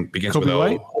his name, begins Kobe with O.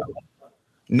 White?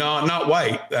 No, not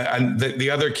White. And the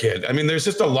other kid. I mean, there's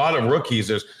just a lot of rookies.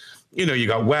 There's, you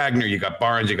got Wagner, you got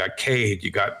Barnes, you got Cade,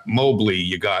 you got Mobley,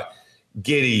 you got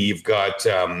Giddey, you've got,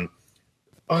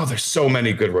 there's so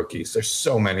many good rookies. There's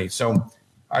so many. So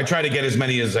I try to get as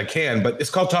many as I can, but it's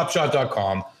called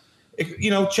topshot.com.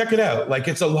 Check it out. Like,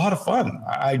 it's a lot of fun.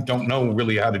 I don't know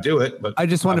really how to do it, but I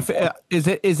just want to, is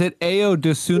it Ayo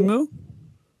Dosunmu?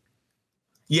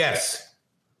 Yes.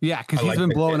 Yeah, because he's been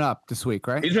blowing up this week,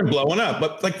 right? He's been blowing up,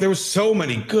 but like there was so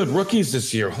many good rookies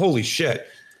this year. Holy shit!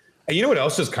 And you know what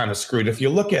else is kind of screwed? If you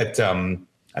look at, I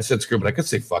said screw, but I could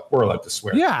say fuck. We're allowed to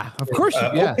swear. Yeah, of course.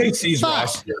 Yeah. OKC's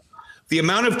roster, the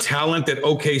amount of talent that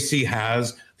OKC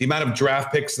has, the amount of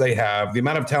draft picks they have, the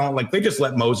amount of talent, like they just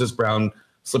let Moses Brown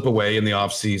slip away in the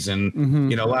offseason.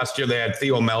 Mm-hmm. Last year they had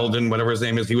Theo Meldon, whatever his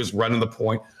name is. He was running the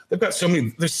point. They've got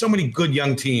there's so many good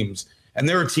young teams. And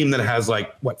they're a team that has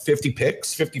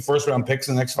 50 first-round picks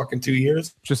in the next fucking 2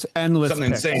 years? Just endless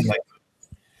Something picks. insane. Like,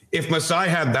 if Masai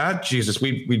had that, Jesus,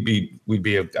 we'd be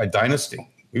a dynasty.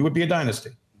 We would be a dynasty.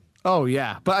 Oh,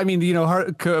 yeah. But I mean,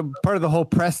 part of the whole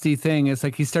Presti thing is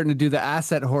like he's starting to do the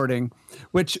asset hoarding,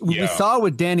 which we saw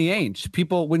with Danny Ainge.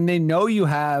 People, when they know you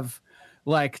have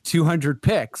 200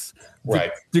 picks,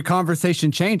 right, the conversation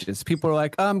changes. People are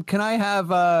like, can I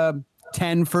have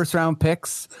 10 first-round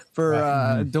picks for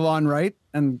DeLon Wright?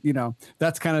 And,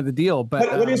 that's kind of the deal.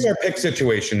 But what is our pick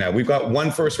situation now? We've got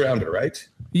 1 first-rounder, right?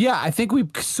 Yeah, I think we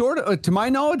sort of, to my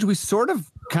knowledge, we sort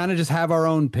of kind of just have our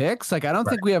own picks. Like, I don't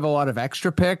think we have a lot of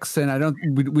extra picks, and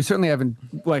we certainly haven't,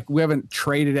 we haven't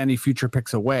traded any future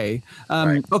picks away.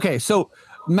 Right. Okay, so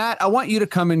Matt, I want you to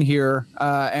come in here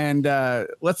and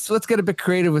let's get a bit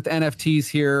creative with NFTs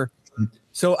here.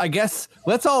 So I guess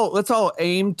let's all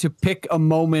aim to pick a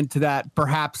moment that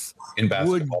perhaps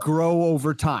would grow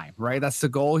over time, right? That's the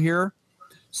goal here.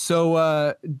 So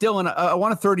Dylan, I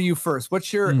want to throw to you first.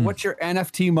 What's your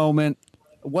NFT moment?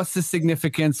 What's the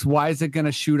significance? Why is it going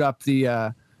to shoot up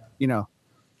the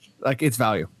its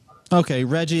value? Okay,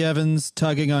 Reggie Evans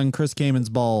tugging on Chris Kamen's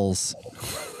balls.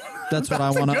 That's what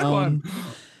I want to own.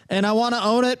 And I want to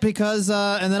own it because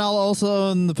and then I'll also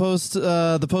own the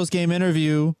post game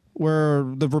interview where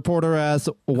the reporter asked,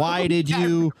 why did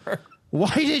you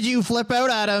flip out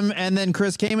at him? And then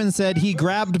Chris Kaman said he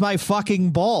grabbed my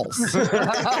fucking balls.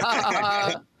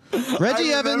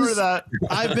 Reggie Evans,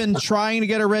 I've been trying to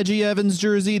get a Reggie Evans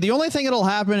jersey. The only thing that'll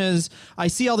happen is I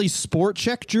see all these Sport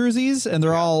Check jerseys and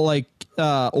they're all like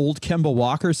old Kemba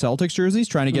Walker Celtics jerseys,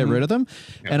 trying to get rid of them.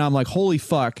 Yeah. And I'm like, holy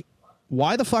fuck.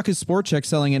 Why the fuck is Sport Check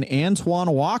selling an Antoine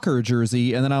Walker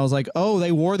jersey? And then I was like, oh,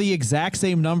 they wore the exact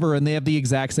same number and they have the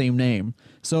exact same name.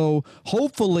 So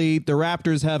hopefully the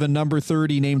Raptors have a number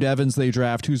 30 named Evans they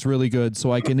draft who's really good,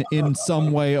 so I can in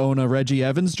some way own a Reggie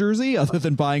Evans jersey other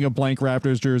than buying a blank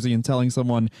Raptors jersey and telling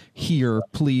someone, here,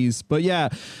 please. But yeah,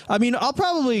 I mean, I'll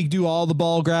probably do all the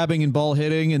ball grabbing and ball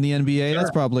hitting in the NBA. Sure.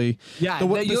 That's probably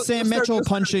the Sam Mitchell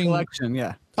punching collection.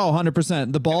 Yeah. Oh,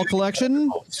 100%. The ball collection.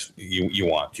 You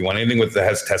want anything that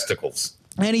has testicles?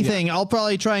 Anything. Yeah. I'll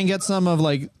probably try and get some of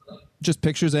just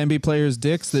pictures of NBA players'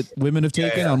 dicks that women have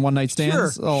taken on one night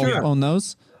stands. I'll own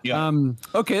those. Yeah.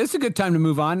 Okay, this is a good time to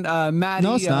move on. Maddie,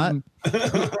 no, it's not.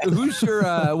 Who's your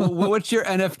what's your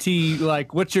NFT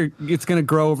it's going to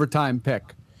grow over time pick?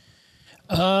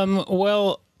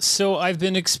 Well, so I've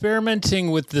been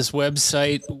experimenting with this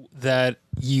website that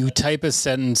you type a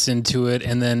sentence into it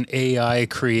and then AI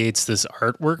creates this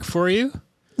artwork for you.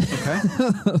 Okay.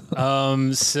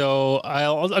 So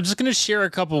I'm just going to share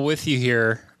a couple with you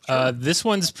here. Sure. This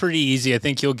one's pretty easy. I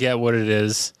think you'll get what it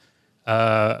is.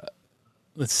 Let's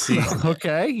see.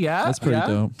 Okay. Yeah. That's pretty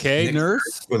dope. Okay.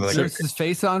 Nurse's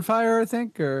face on fire, I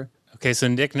think, or. Okay. So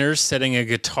Nick Nurse setting a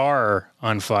guitar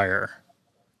on fire.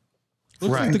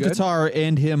 Looks like the guitar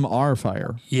and him are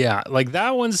fire. Yeah, like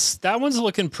that one's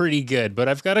looking pretty good, but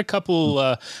I've got a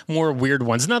couple more weird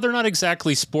ones. Now, they're not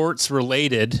exactly sports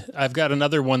related. I've got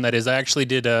another one that is, I actually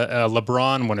did a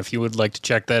LeBron one, if you would like to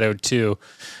check that out too.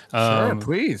 Sure,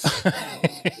 please.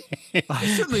 I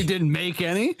certainly didn't make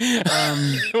any.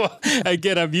 Well,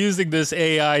 again, I'm using this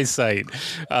AI site.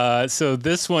 So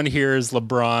this one here is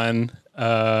LeBron.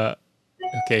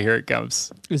 Okay, here it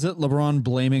comes. Is it LeBron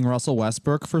blaming Russell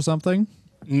Westbrook for something?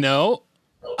 No.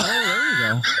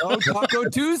 Oh, Taco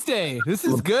Tuesday. This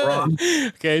is good.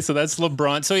 Okay, so that's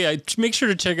LeBron. So yeah, make sure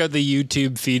to check out the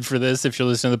YouTube feed for this if you're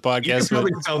listening to the You can podcast.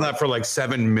 probably sell that for like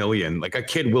 7 million. Like a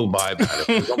kid will buy that.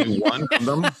 If there's only one of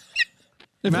them,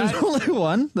 If Matt- there's only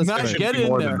one, that's Matt, great. should get be in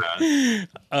more there. than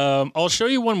that. I'll show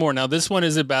you one more. Now, this one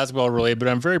isn't basketball related, but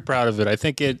I'm very proud of it. I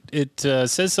think it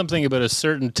says something about a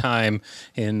certain time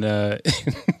in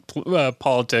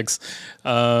politics.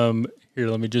 Here,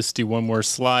 let me just do one more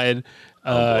slide.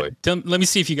 Oh, boy. Let me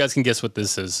see if you guys can guess what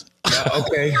this is.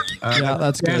 Okay. Yeah,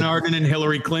 that's Dan good. Arden and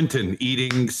Hillary Clinton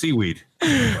eating seaweed.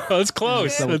 Oh, that's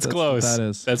close. That's- That's close. that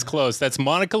is. That's close. That's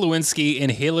Monica Lewinsky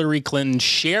and Hillary Clinton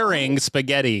sharing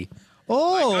spaghetti.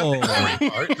 Oh,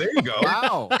 There you go.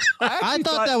 Wow. I actually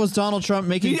thought that was Donald Trump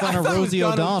making Yeah, fun I of thought it was Rosie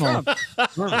Donald O'Donnell.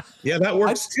 Trump. Yeah, that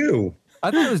works too. I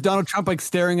thought it was Donald Trump like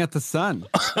staring at the sun.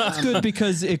 That's good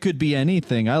because it could be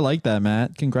anything. I like that,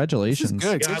 Matt. Congratulations. This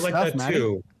is good. Yeah, I Good like stuff, that Matty.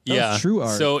 too. That was Yeah. true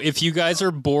art. So if you guys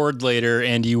are bored later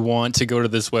and you want to go to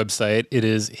this website, it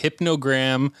is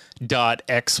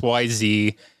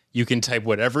hypnogram.xyz. You can type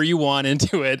whatever you want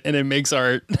into it and it makes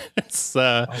art. It's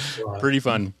pretty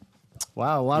fun.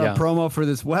 Wow, a lot Yeah. of promo for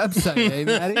this website, eh,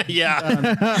 Matty?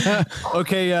 Yeah.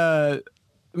 Okay,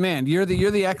 man, you're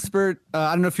the expert.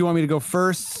 I don't know if you want me to go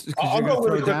first. 'Cause I'll you're gonna go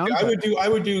throw really quick. down, I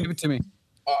would do Give it to me.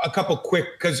 a couple quick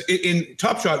because in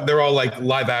Top Shot they're all like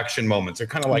live action moments. They're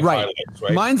kind of like Right. highlights,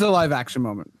 right? Mine's a live action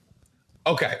moment.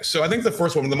 Okay, so I think the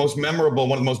first one, one of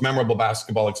the most memorable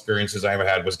basketball experiences I ever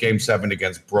had was Game 7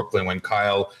 against Brooklyn when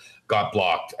Kyle got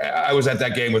blocked. I was at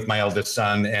that game with my eldest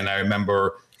son, and I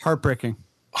remember Heartbreaking.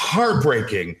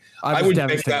 heartbreaking. I I was would make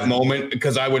devastated. that moment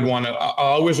because I would want to. I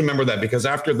always remember that because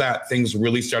after that, things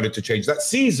really started to change. That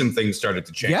season, things started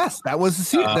to change. Yes, that was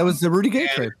that was the Rudy Gay And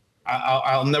trade.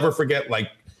 I'll never forget, like,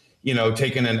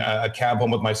 taking a cab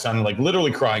home with my son and like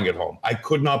literally crying at home. I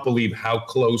could not believe how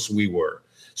close we were.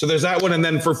 So there's that one, and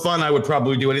then for fun, I would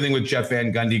probably do anything with Jeff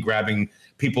Van Gundy grabbing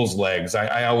people's legs.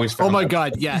 I always found Oh my that-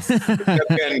 God, yes. Jeff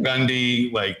Van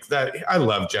Gundy, like that. I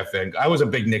love Jeff Van. I was a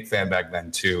big Knick fan back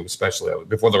then too, especially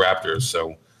before the Raptors.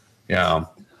 So, yeah.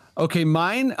 Okay,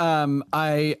 mine.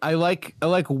 I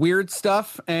like weird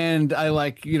stuff, and I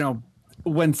like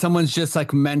when someone's just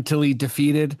like mentally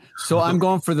defeated. So I'm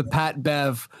going for the Pat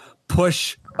Bev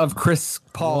push of Chris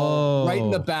Paul Whoa. right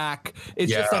in the back.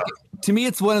 It's just Yeah. like, to me,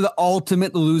 it's one of the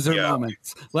ultimate loser Yeah.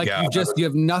 moments. Like Yeah. you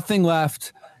have nothing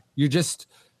left. You're just.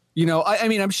 I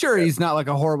mean, I'm sure he's not like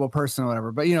a horrible person or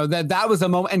whatever, but that was a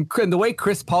moment, and the way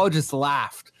Chris Paul just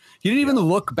laughed, he didn't even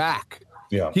look back.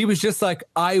 Yeah. He was just like,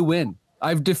 I win.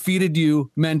 I've defeated you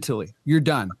mentally. You're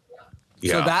done.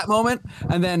 Yeah. So that moment,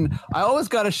 and then I always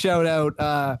got to shout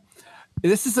out.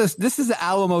 This is an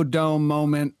Alamo Dome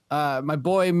moment. My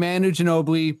boy Manu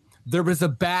Ginobili. There was a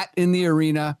bat in the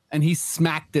arena, and he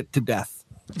smacked it to death.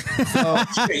 So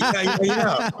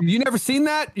yeah. you never seen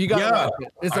that? You got to Yeah, watch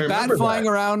it. It's I a bat remember flying that.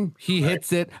 around. He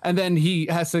hits it, and then he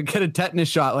has to get a tetanus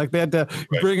shot. Like they had to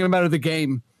bring him out of the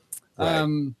game.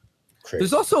 Right. Crazy.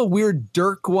 There's also a weird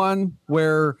Dirk one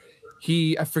where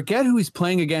I forget who he's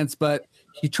playing against, but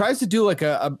he tries to do like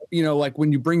a like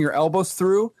when you bring your elbows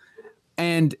through,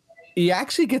 and he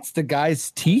actually gets the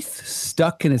guy's teeth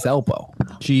stuck in his elbow.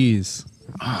 Jeez.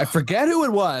 I forget who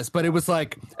it was, but it was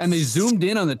like, and they zoomed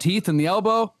in on the teeth and the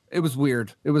elbow. It was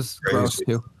weird. It was gross Crazy.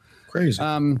 too. Crazy.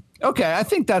 Okay, I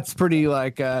think that's pretty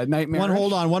like nightmare.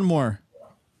 Hold on, one more.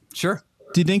 Sure.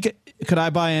 Do you think could I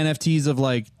buy NFTs of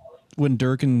like when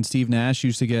Dirk and Steve Nash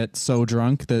used to get so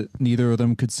drunk that neither of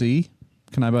them could see?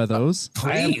 Can I buy those?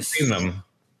 I haven't seen them,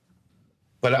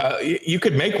 but you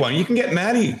could make one. You can get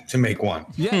Maddie to make one.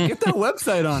 Yeah, get that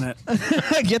website on it.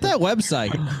 Get that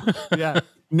website. Yeah.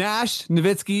 Nash,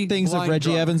 Nowitzki, Things of blind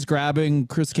Reggie drunk. Evans grabbing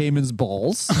Chris Kamen's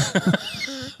balls.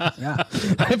 Yeah.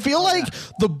 I feel like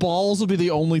the balls will be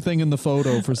the only thing in the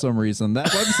photo for some reason. That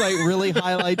website really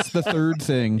highlights the third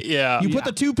thing. Yeah. You put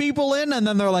the two people in, and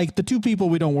then they're like, the two people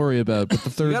we don't worry about, but the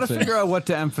You third got to thing. figure out what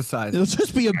to emphasize. It'll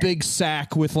just be a big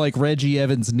sack with like Reggie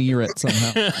Evans near it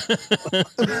somehow.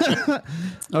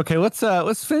 Okay,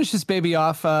 let's finish this baby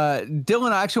off.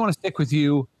 Dylan, I actually want to stick with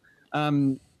you.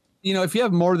 If you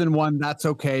have more than one, that's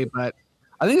okay. But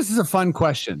I think this is a fun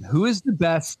question. Who is the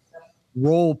best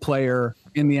role player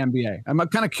in the NBA? I'm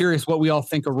kind of curious what we all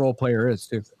think a role player is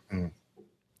too.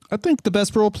 I think the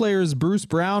best role player is Bruce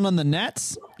Brown on the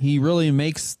Nets. He really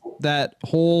makes that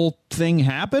whole thing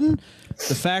happen.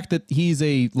 The fact that he's is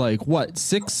he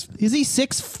 6'4",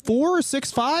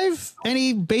 6'5", and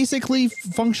he basically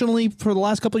functionally for the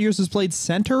last couple of years has played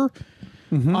center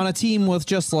on a team with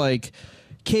just like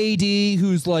KD,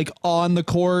 who's like on the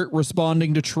court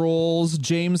responding to trolls.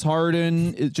 James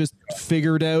Harden is just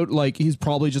figured out like he's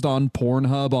probably just on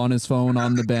Pornhub on his phone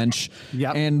on the bench.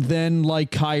 Yep. And then like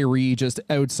Kyrie just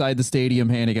outside the stadium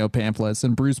handing out pamphlets.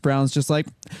 And Bruce Brown's just like,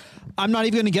 I'm not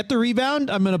even going to get the rebound.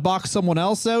 I'm going to box someone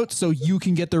else out so you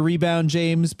can get the rebound,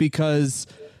 James, because,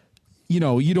 you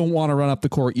know, you don't want to run up the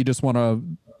court. You just want to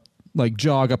like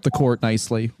jog up the court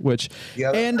nicely, which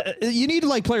and you need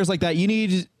like players like that. You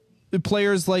need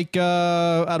players like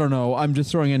I don't know, I'm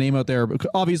just throwing a name out there,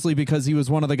 obviously because he was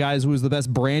one of the guys who was the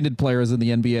best branded players in the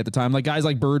NBA at the time, like guys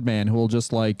like Birdman, who will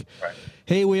just like,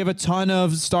 hey, we have a ton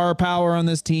of star power on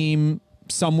this team,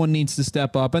 someone needs to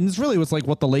step up. And it's really what's like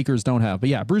what the Lakers don't have. But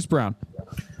yeah, Bruce Brown.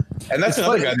 And that's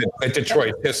another guy that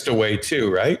Detroit pissed away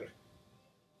too, right?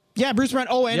 Yeah, Bruce Brown.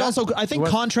 Oh, and also I think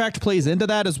contract plays into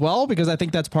that as well, because I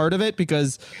think that's part of it,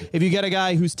 because if you get a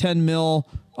guy who's 10 mil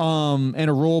and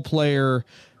a role player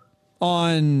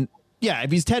on, if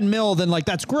he's 10 mil, then like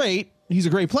that's great. He's a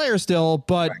great player still,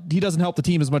 but he doesn't help the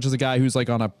team as much as a guy who's like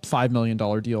on a $5 million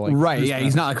deal. Like right. Yeah.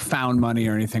 He's not like found money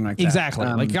or anything like that. Exactly.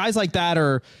 Like guys like that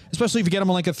are, especially if you get him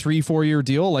on like a 3-4 year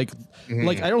deal, like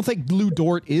I don't think Lou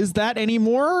Dort is that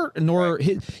anymore, nor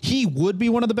he would be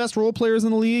one of the best role players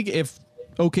in the league if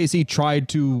OKC tried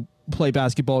to play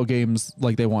basketball games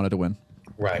like they wanted to win.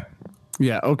 Right.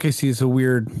 Yeah, OKC is a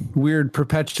weird,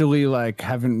 perpetually like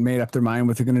haven't made up their mind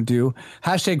what they're gonna do.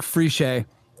 Hashtag free Shea.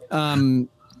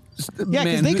 Yeah,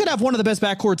 because they could have one of the best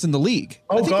backcourts in the league.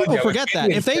 I think people forget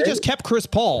that. If they just kept Chris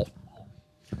Paul.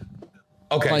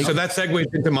 Okay, like, so that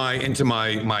segues into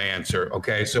my answer.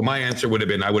 Okay, so my answer would have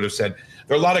been, I would have said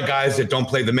there are a lot of guys that don't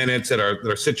play the minutes that are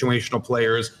situational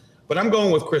players, but I'm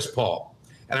going with Chris Paul,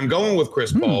 and I'm going with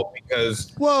Chris Paul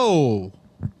because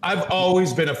I've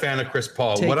always been a fan of Chris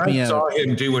Paul. What I saw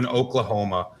him do in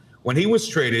Oklahoma when he was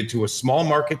traded to a small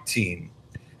market team,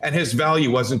 and his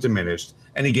value wasn't diminished,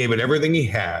 and he gave it everything he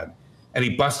had, and he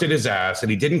busted his ass, and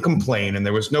he didn't complain, and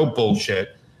there was no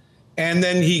bullshit. And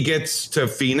then he gets to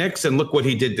Phoenix, and look what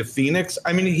he did to Phoenix.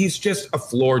 I mean, he's just a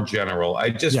floor general.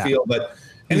 I just feel that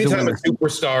anytime a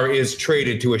superstar is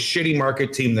traded to a shitty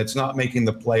market team that's not making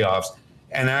the playoffs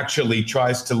and actually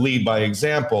tries to lead by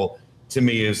example, to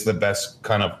me is the best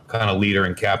kind of leader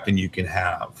and captain you can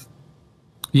have.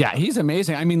 Yeah, he's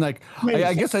amazing. I mean, like,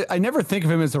 I guess I never think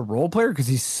of him as a role player because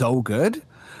he's so good.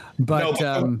 But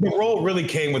the role really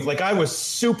came with, like, I was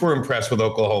super impressed with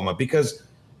Oklahoma because,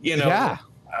 you know,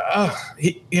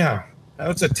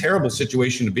 that's a terrible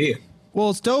situation to be in.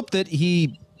 Well, it's dope that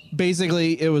he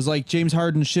basically, it was like James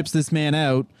Harden ships this man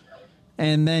out,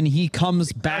 and then he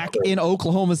comes back in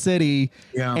Oklahoma City,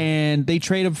 and they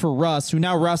trade him for Russ, who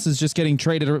now Russ is just getting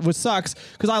traded, which sucks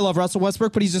because I love Russell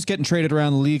Westbrook, but he's just getting traded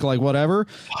around the league like whatever.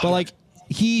 But like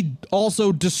he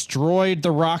also destroyed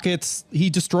the Rockets. He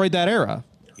destroyed that era.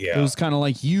 Yeah. It was kind of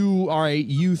like,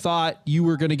 you thought you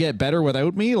were going to get better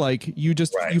without me. Like you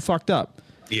just, you fucked up.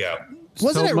 Yeah.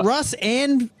 Wasn't it Russ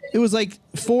and it was like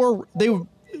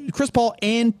Chris Paul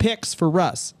and picks for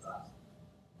Russ?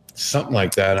 Something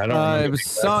like that. I don't know. It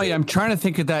was I'm trying to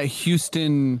think of that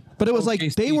Houston. But it was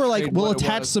like they were like, we'll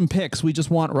attach some picks. We just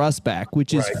want Russ back,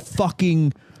 which is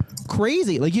fucking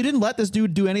crazy. Like you didn't let this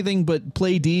dude do anything but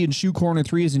play D and shoot corner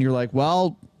threes, and you're like,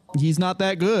 well, he's not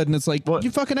that good. And it's like,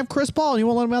 you fucking have Chris Paul and you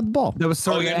won't let him have the ball. That was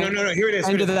sort of no. Here it is.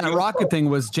 End of that Rocket thing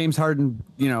was James Harden,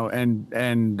 and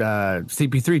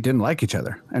CP3 didn't like each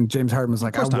other, and James Harden was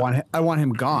like, I want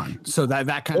him gone. So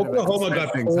that kind Oklahoma of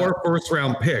got 4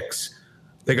 first-round picks.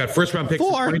 They got first-round picks in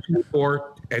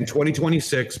 2024 and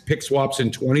 2026, pick swaps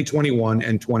in 2021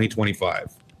 and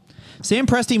 2025. Sam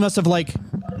Presti must have like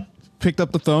picked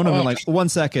up the phone and been like, 1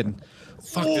 second.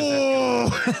 Fuck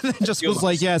that. Just was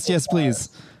like, yes, please.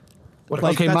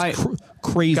 Like, okay,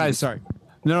 crazy. Guys, sorry.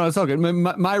 No, it's all good.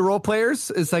 My role players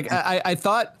is like, I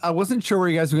thought, I wasn't sure where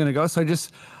you guys were going to go. So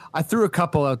I threw a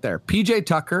couple out there. PJ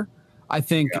Tucker, I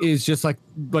think is just like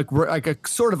a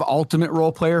sort of ultimate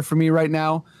role player for me right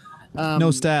now. No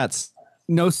stats.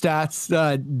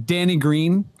 Danny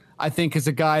Green, I think, is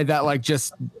a guy that like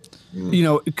just,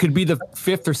 it could be the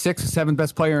 5th or 6th or 7th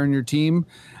best player on your team.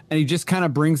 And he just kind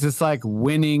of brings this like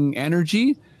winning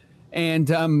energy. And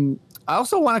I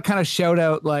also want to kind of shout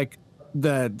out like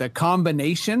the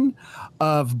combination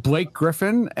of Blake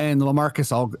Griffin and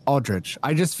LaMarcus Aldridge.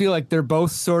 I just feel like they're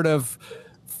both sort of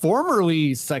formerly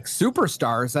like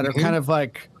superstars that are kind of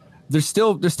like, they're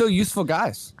still useful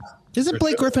guys. Isn't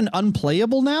Blake Griffin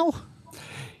unplayable now?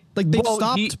 Like they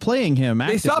stopped playing him.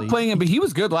 Actively. They stopped playing him, but he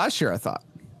was good last year, I thought.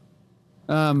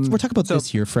 We're talking about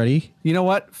this year, Freddie. You know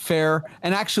what? Fair.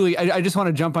 And actually, I just want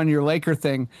to jump on your Laker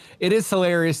thing. It is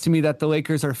hilarious to me that the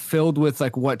Lakers are filled with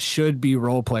like what should be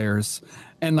role players,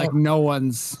 and like no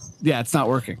one's. Yeah, it's not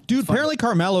working. Dude, apparently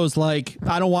Carmelo's like,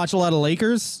 I don't watch a lot of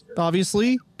Lakers,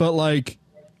 obviously, but like,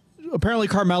 apparently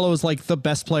Carmelo is like the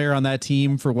best player on that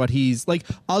team for what he's like,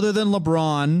 other than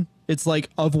LeBron. It's like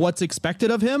of what's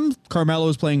expected of him, Carmelo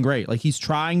is playing great. Like he's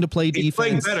trying to play defense. He's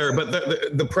playing better,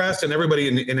 but the press and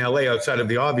everybody in LA outside of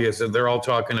the obvious, they're all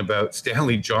talking about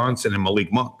Stanley Johnson and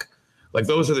Malik Monk. Like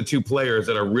those are the two players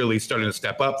that are really starting to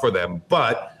step up for them,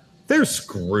 but they're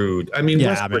screwed. I mean,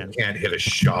 Westbrook can't hit a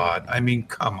shot. I mean,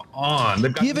 come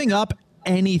on. Giving up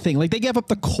anything. Like they gave up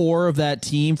the core of that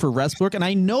team for Westbrook, and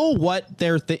I know what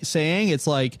they're saying. It's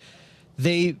like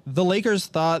the Lakers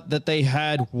thought that they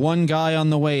had one guy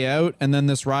on the way out and then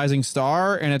this rising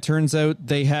star, and it turns out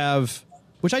they have,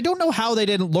 which I don't know how they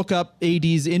didn't look up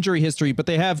AD's injury history, but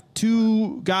they have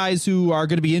two guys who are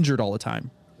going to be injured all the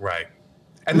time. Right.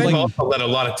 And they've also let a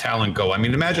lot of talent go. I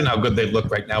mean, imagine how good they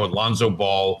look right now with Lonzo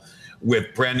Ball,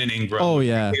 with Brandon Ingram,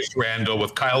 with Randall,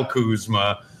 with Kyle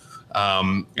Kuzma,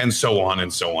 and so on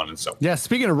and so on and so on. Yeah,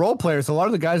 speaking of role players, a lot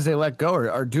of the guys they let go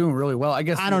are doing really well. I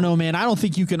guess I don't know, man. I don't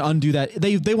think you can undo that.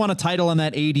 They won a title on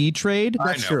that AD trade.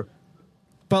 That's true.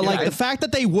 But like the fact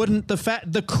that they wouldn't,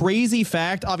 the crazy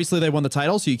fact, obviously they won the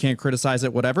title, so you can't criticize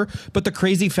it, whatever. But the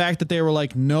crazy fact that they were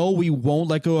like, no, we won't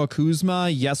let go of Kuzma.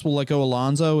 Yes, we'll let go of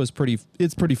Lonzo it's pretty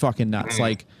fucking nuts.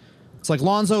 Like, it's like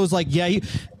Lonzo is like, yeah,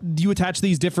 you attach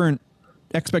these different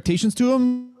expectations to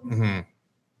him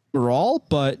overall,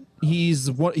 but he's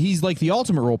like the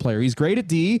ultimate role player. He's great at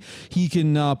D. He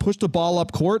can push the ball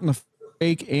up court in the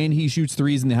fake, and he shoots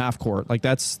threes in the half court. Like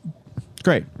that's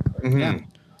great. Yeah.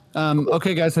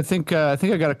 Okay, guys, I think I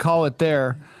got to call it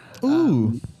there.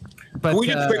 Ooh. But we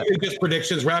just quickly just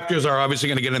predictions. Raptors are obviously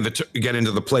going to get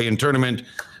into the play-in tournament.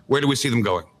 Where do we see them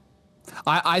going?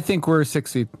 I think we're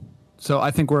 6 seed, so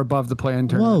I think we're above the play-in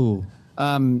tournament.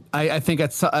 Whoa. I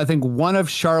think one of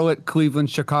Charlotte, Cleveland,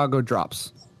 Chicago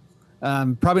drops.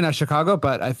 Probably not Chicago,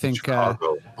 but I think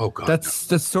Chicago. Oh God,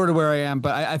 that's sort of where I am.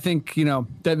 But I think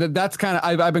that's kind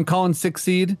of I've been calling 6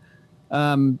 seed.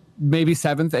 Maybe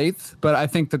 7th, 8th, but I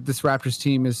think that this Raptors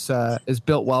team is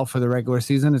built well for the regular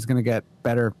season. It's going to get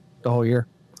better the whole year.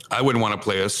 I wouldn't want to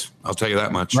play us. I'll tell you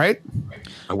that much. Right?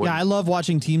 I love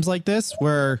watching teams like this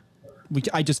where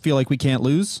I just feel like we can't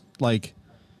lose. Like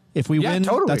if we win,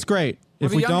 that's great.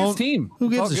 If we don't,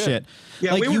 who gives a shit?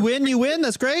 Yeah, like you win.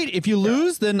 That's great. If you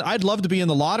lose, then I'd love to be in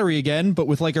the lottery again, but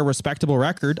with like a respectable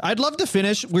record. I'd love to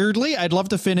finish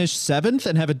 7th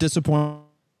and have a disappointing.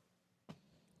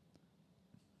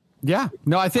 Yeah,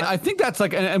 no, I think that's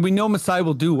like, and we know Masai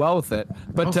will do well with it.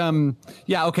 But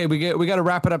yeah, okay, we got to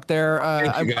wrap it up there.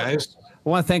 Thank you guys. I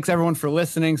want to thank everyone for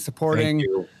listening, supporting,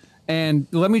 and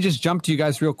let me just jump to you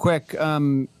guys real quick.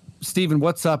 Steven,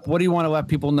 what's up? What do you want to let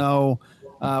people know?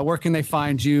 Where can they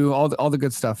find you? All the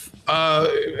good stuff.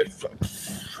 I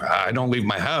don't leave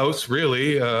my house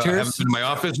really. I haven't been in my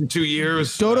office in 2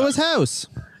 years. Go to his house.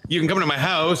 You can come to my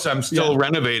house. I'm still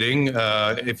renovating.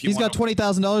 If you He's got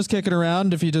 $20,000 kicking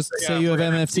around. If you just say you have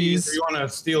NFTs. If you want to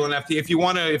steal an NFT, if you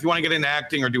want to get into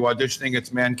acting or do auditioning,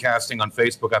 it's Man Casting on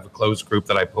Facebook. I have a closed group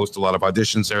that I post a lot of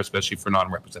auditions there, especially for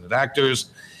non-represented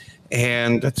actors.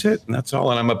 And that's it. And that's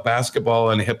all. And I'm a basketball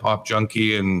and hip hop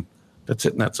junkie, and that's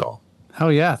it. And that's all.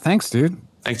 Hell yeah! Thanks, dude.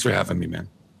 Thanks for having me, man.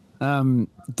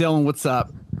 Dylan, what's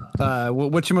up?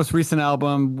 What's your most recent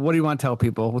album? What do you want to tell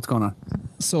people? What's going on?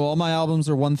 So all my albums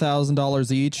are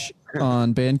 $1,000 each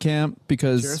on Bandcamp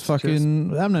because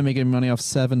I'm not making money off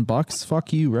 $7.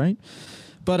 Fuck you, right?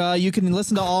 But you can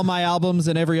listen to all my albums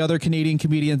and every other Canadian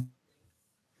comedian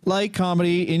like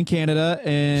comedy in Canada,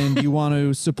 and you want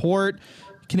to support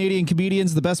Canadian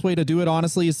comedians. The best way to do it,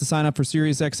 honestly, is to sign up for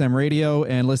SiriusXM Radio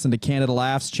and listen to Canada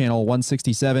Laughs, channel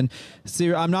 167.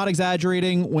 I'm not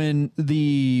exaggerating when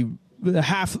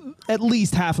at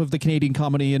least half of the Canadian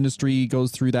comedy industry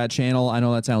goes through that channel. I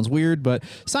know that sounds weird, but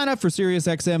sign up for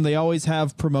SiriusXM. They always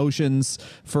have promotions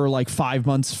for like 5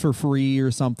 months for free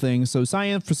or something. So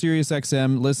sign up for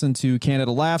SiriusXM, listen to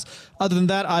Canada Laughs. Other than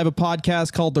that, I have a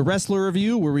podcast called The Wrestler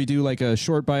Review, where we do like a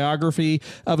short biography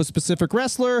of a specific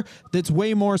wrestler that's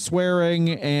way more swearing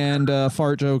and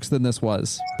fart jokes than this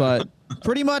was. But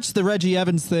pretty much the Reggie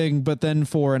Evans thing, but then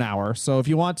for an hour. So if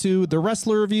you want to, The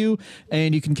Wrestler Review,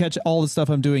 and you can catch all the stuff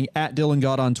I'm doing at Dylan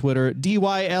God on Twitter,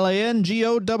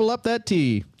 DYLANGO double up that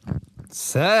T.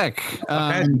 Sick.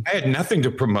 I had nothing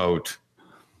to promote.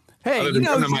 Hey, other than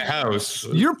come to my house.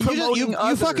 You're promoting.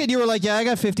 You were like, yeah, I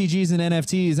got 50 G's in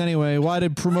NFTs anyway. Why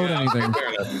did promote anything?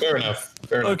 Fair enough.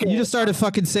 Okay. You just started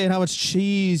fucking saying how much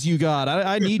cheese you got.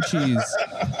 I need cheese.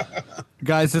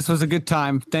 Guys, this was a good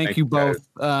time. Thank you both.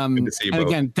 Good to see you and both.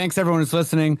 again, thanks everyone who's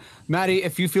listening. Maddie,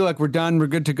 if you feel like we're done, we're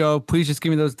good to go, please just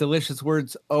give me those delicious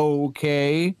words.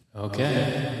 Okay.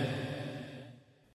 Okay.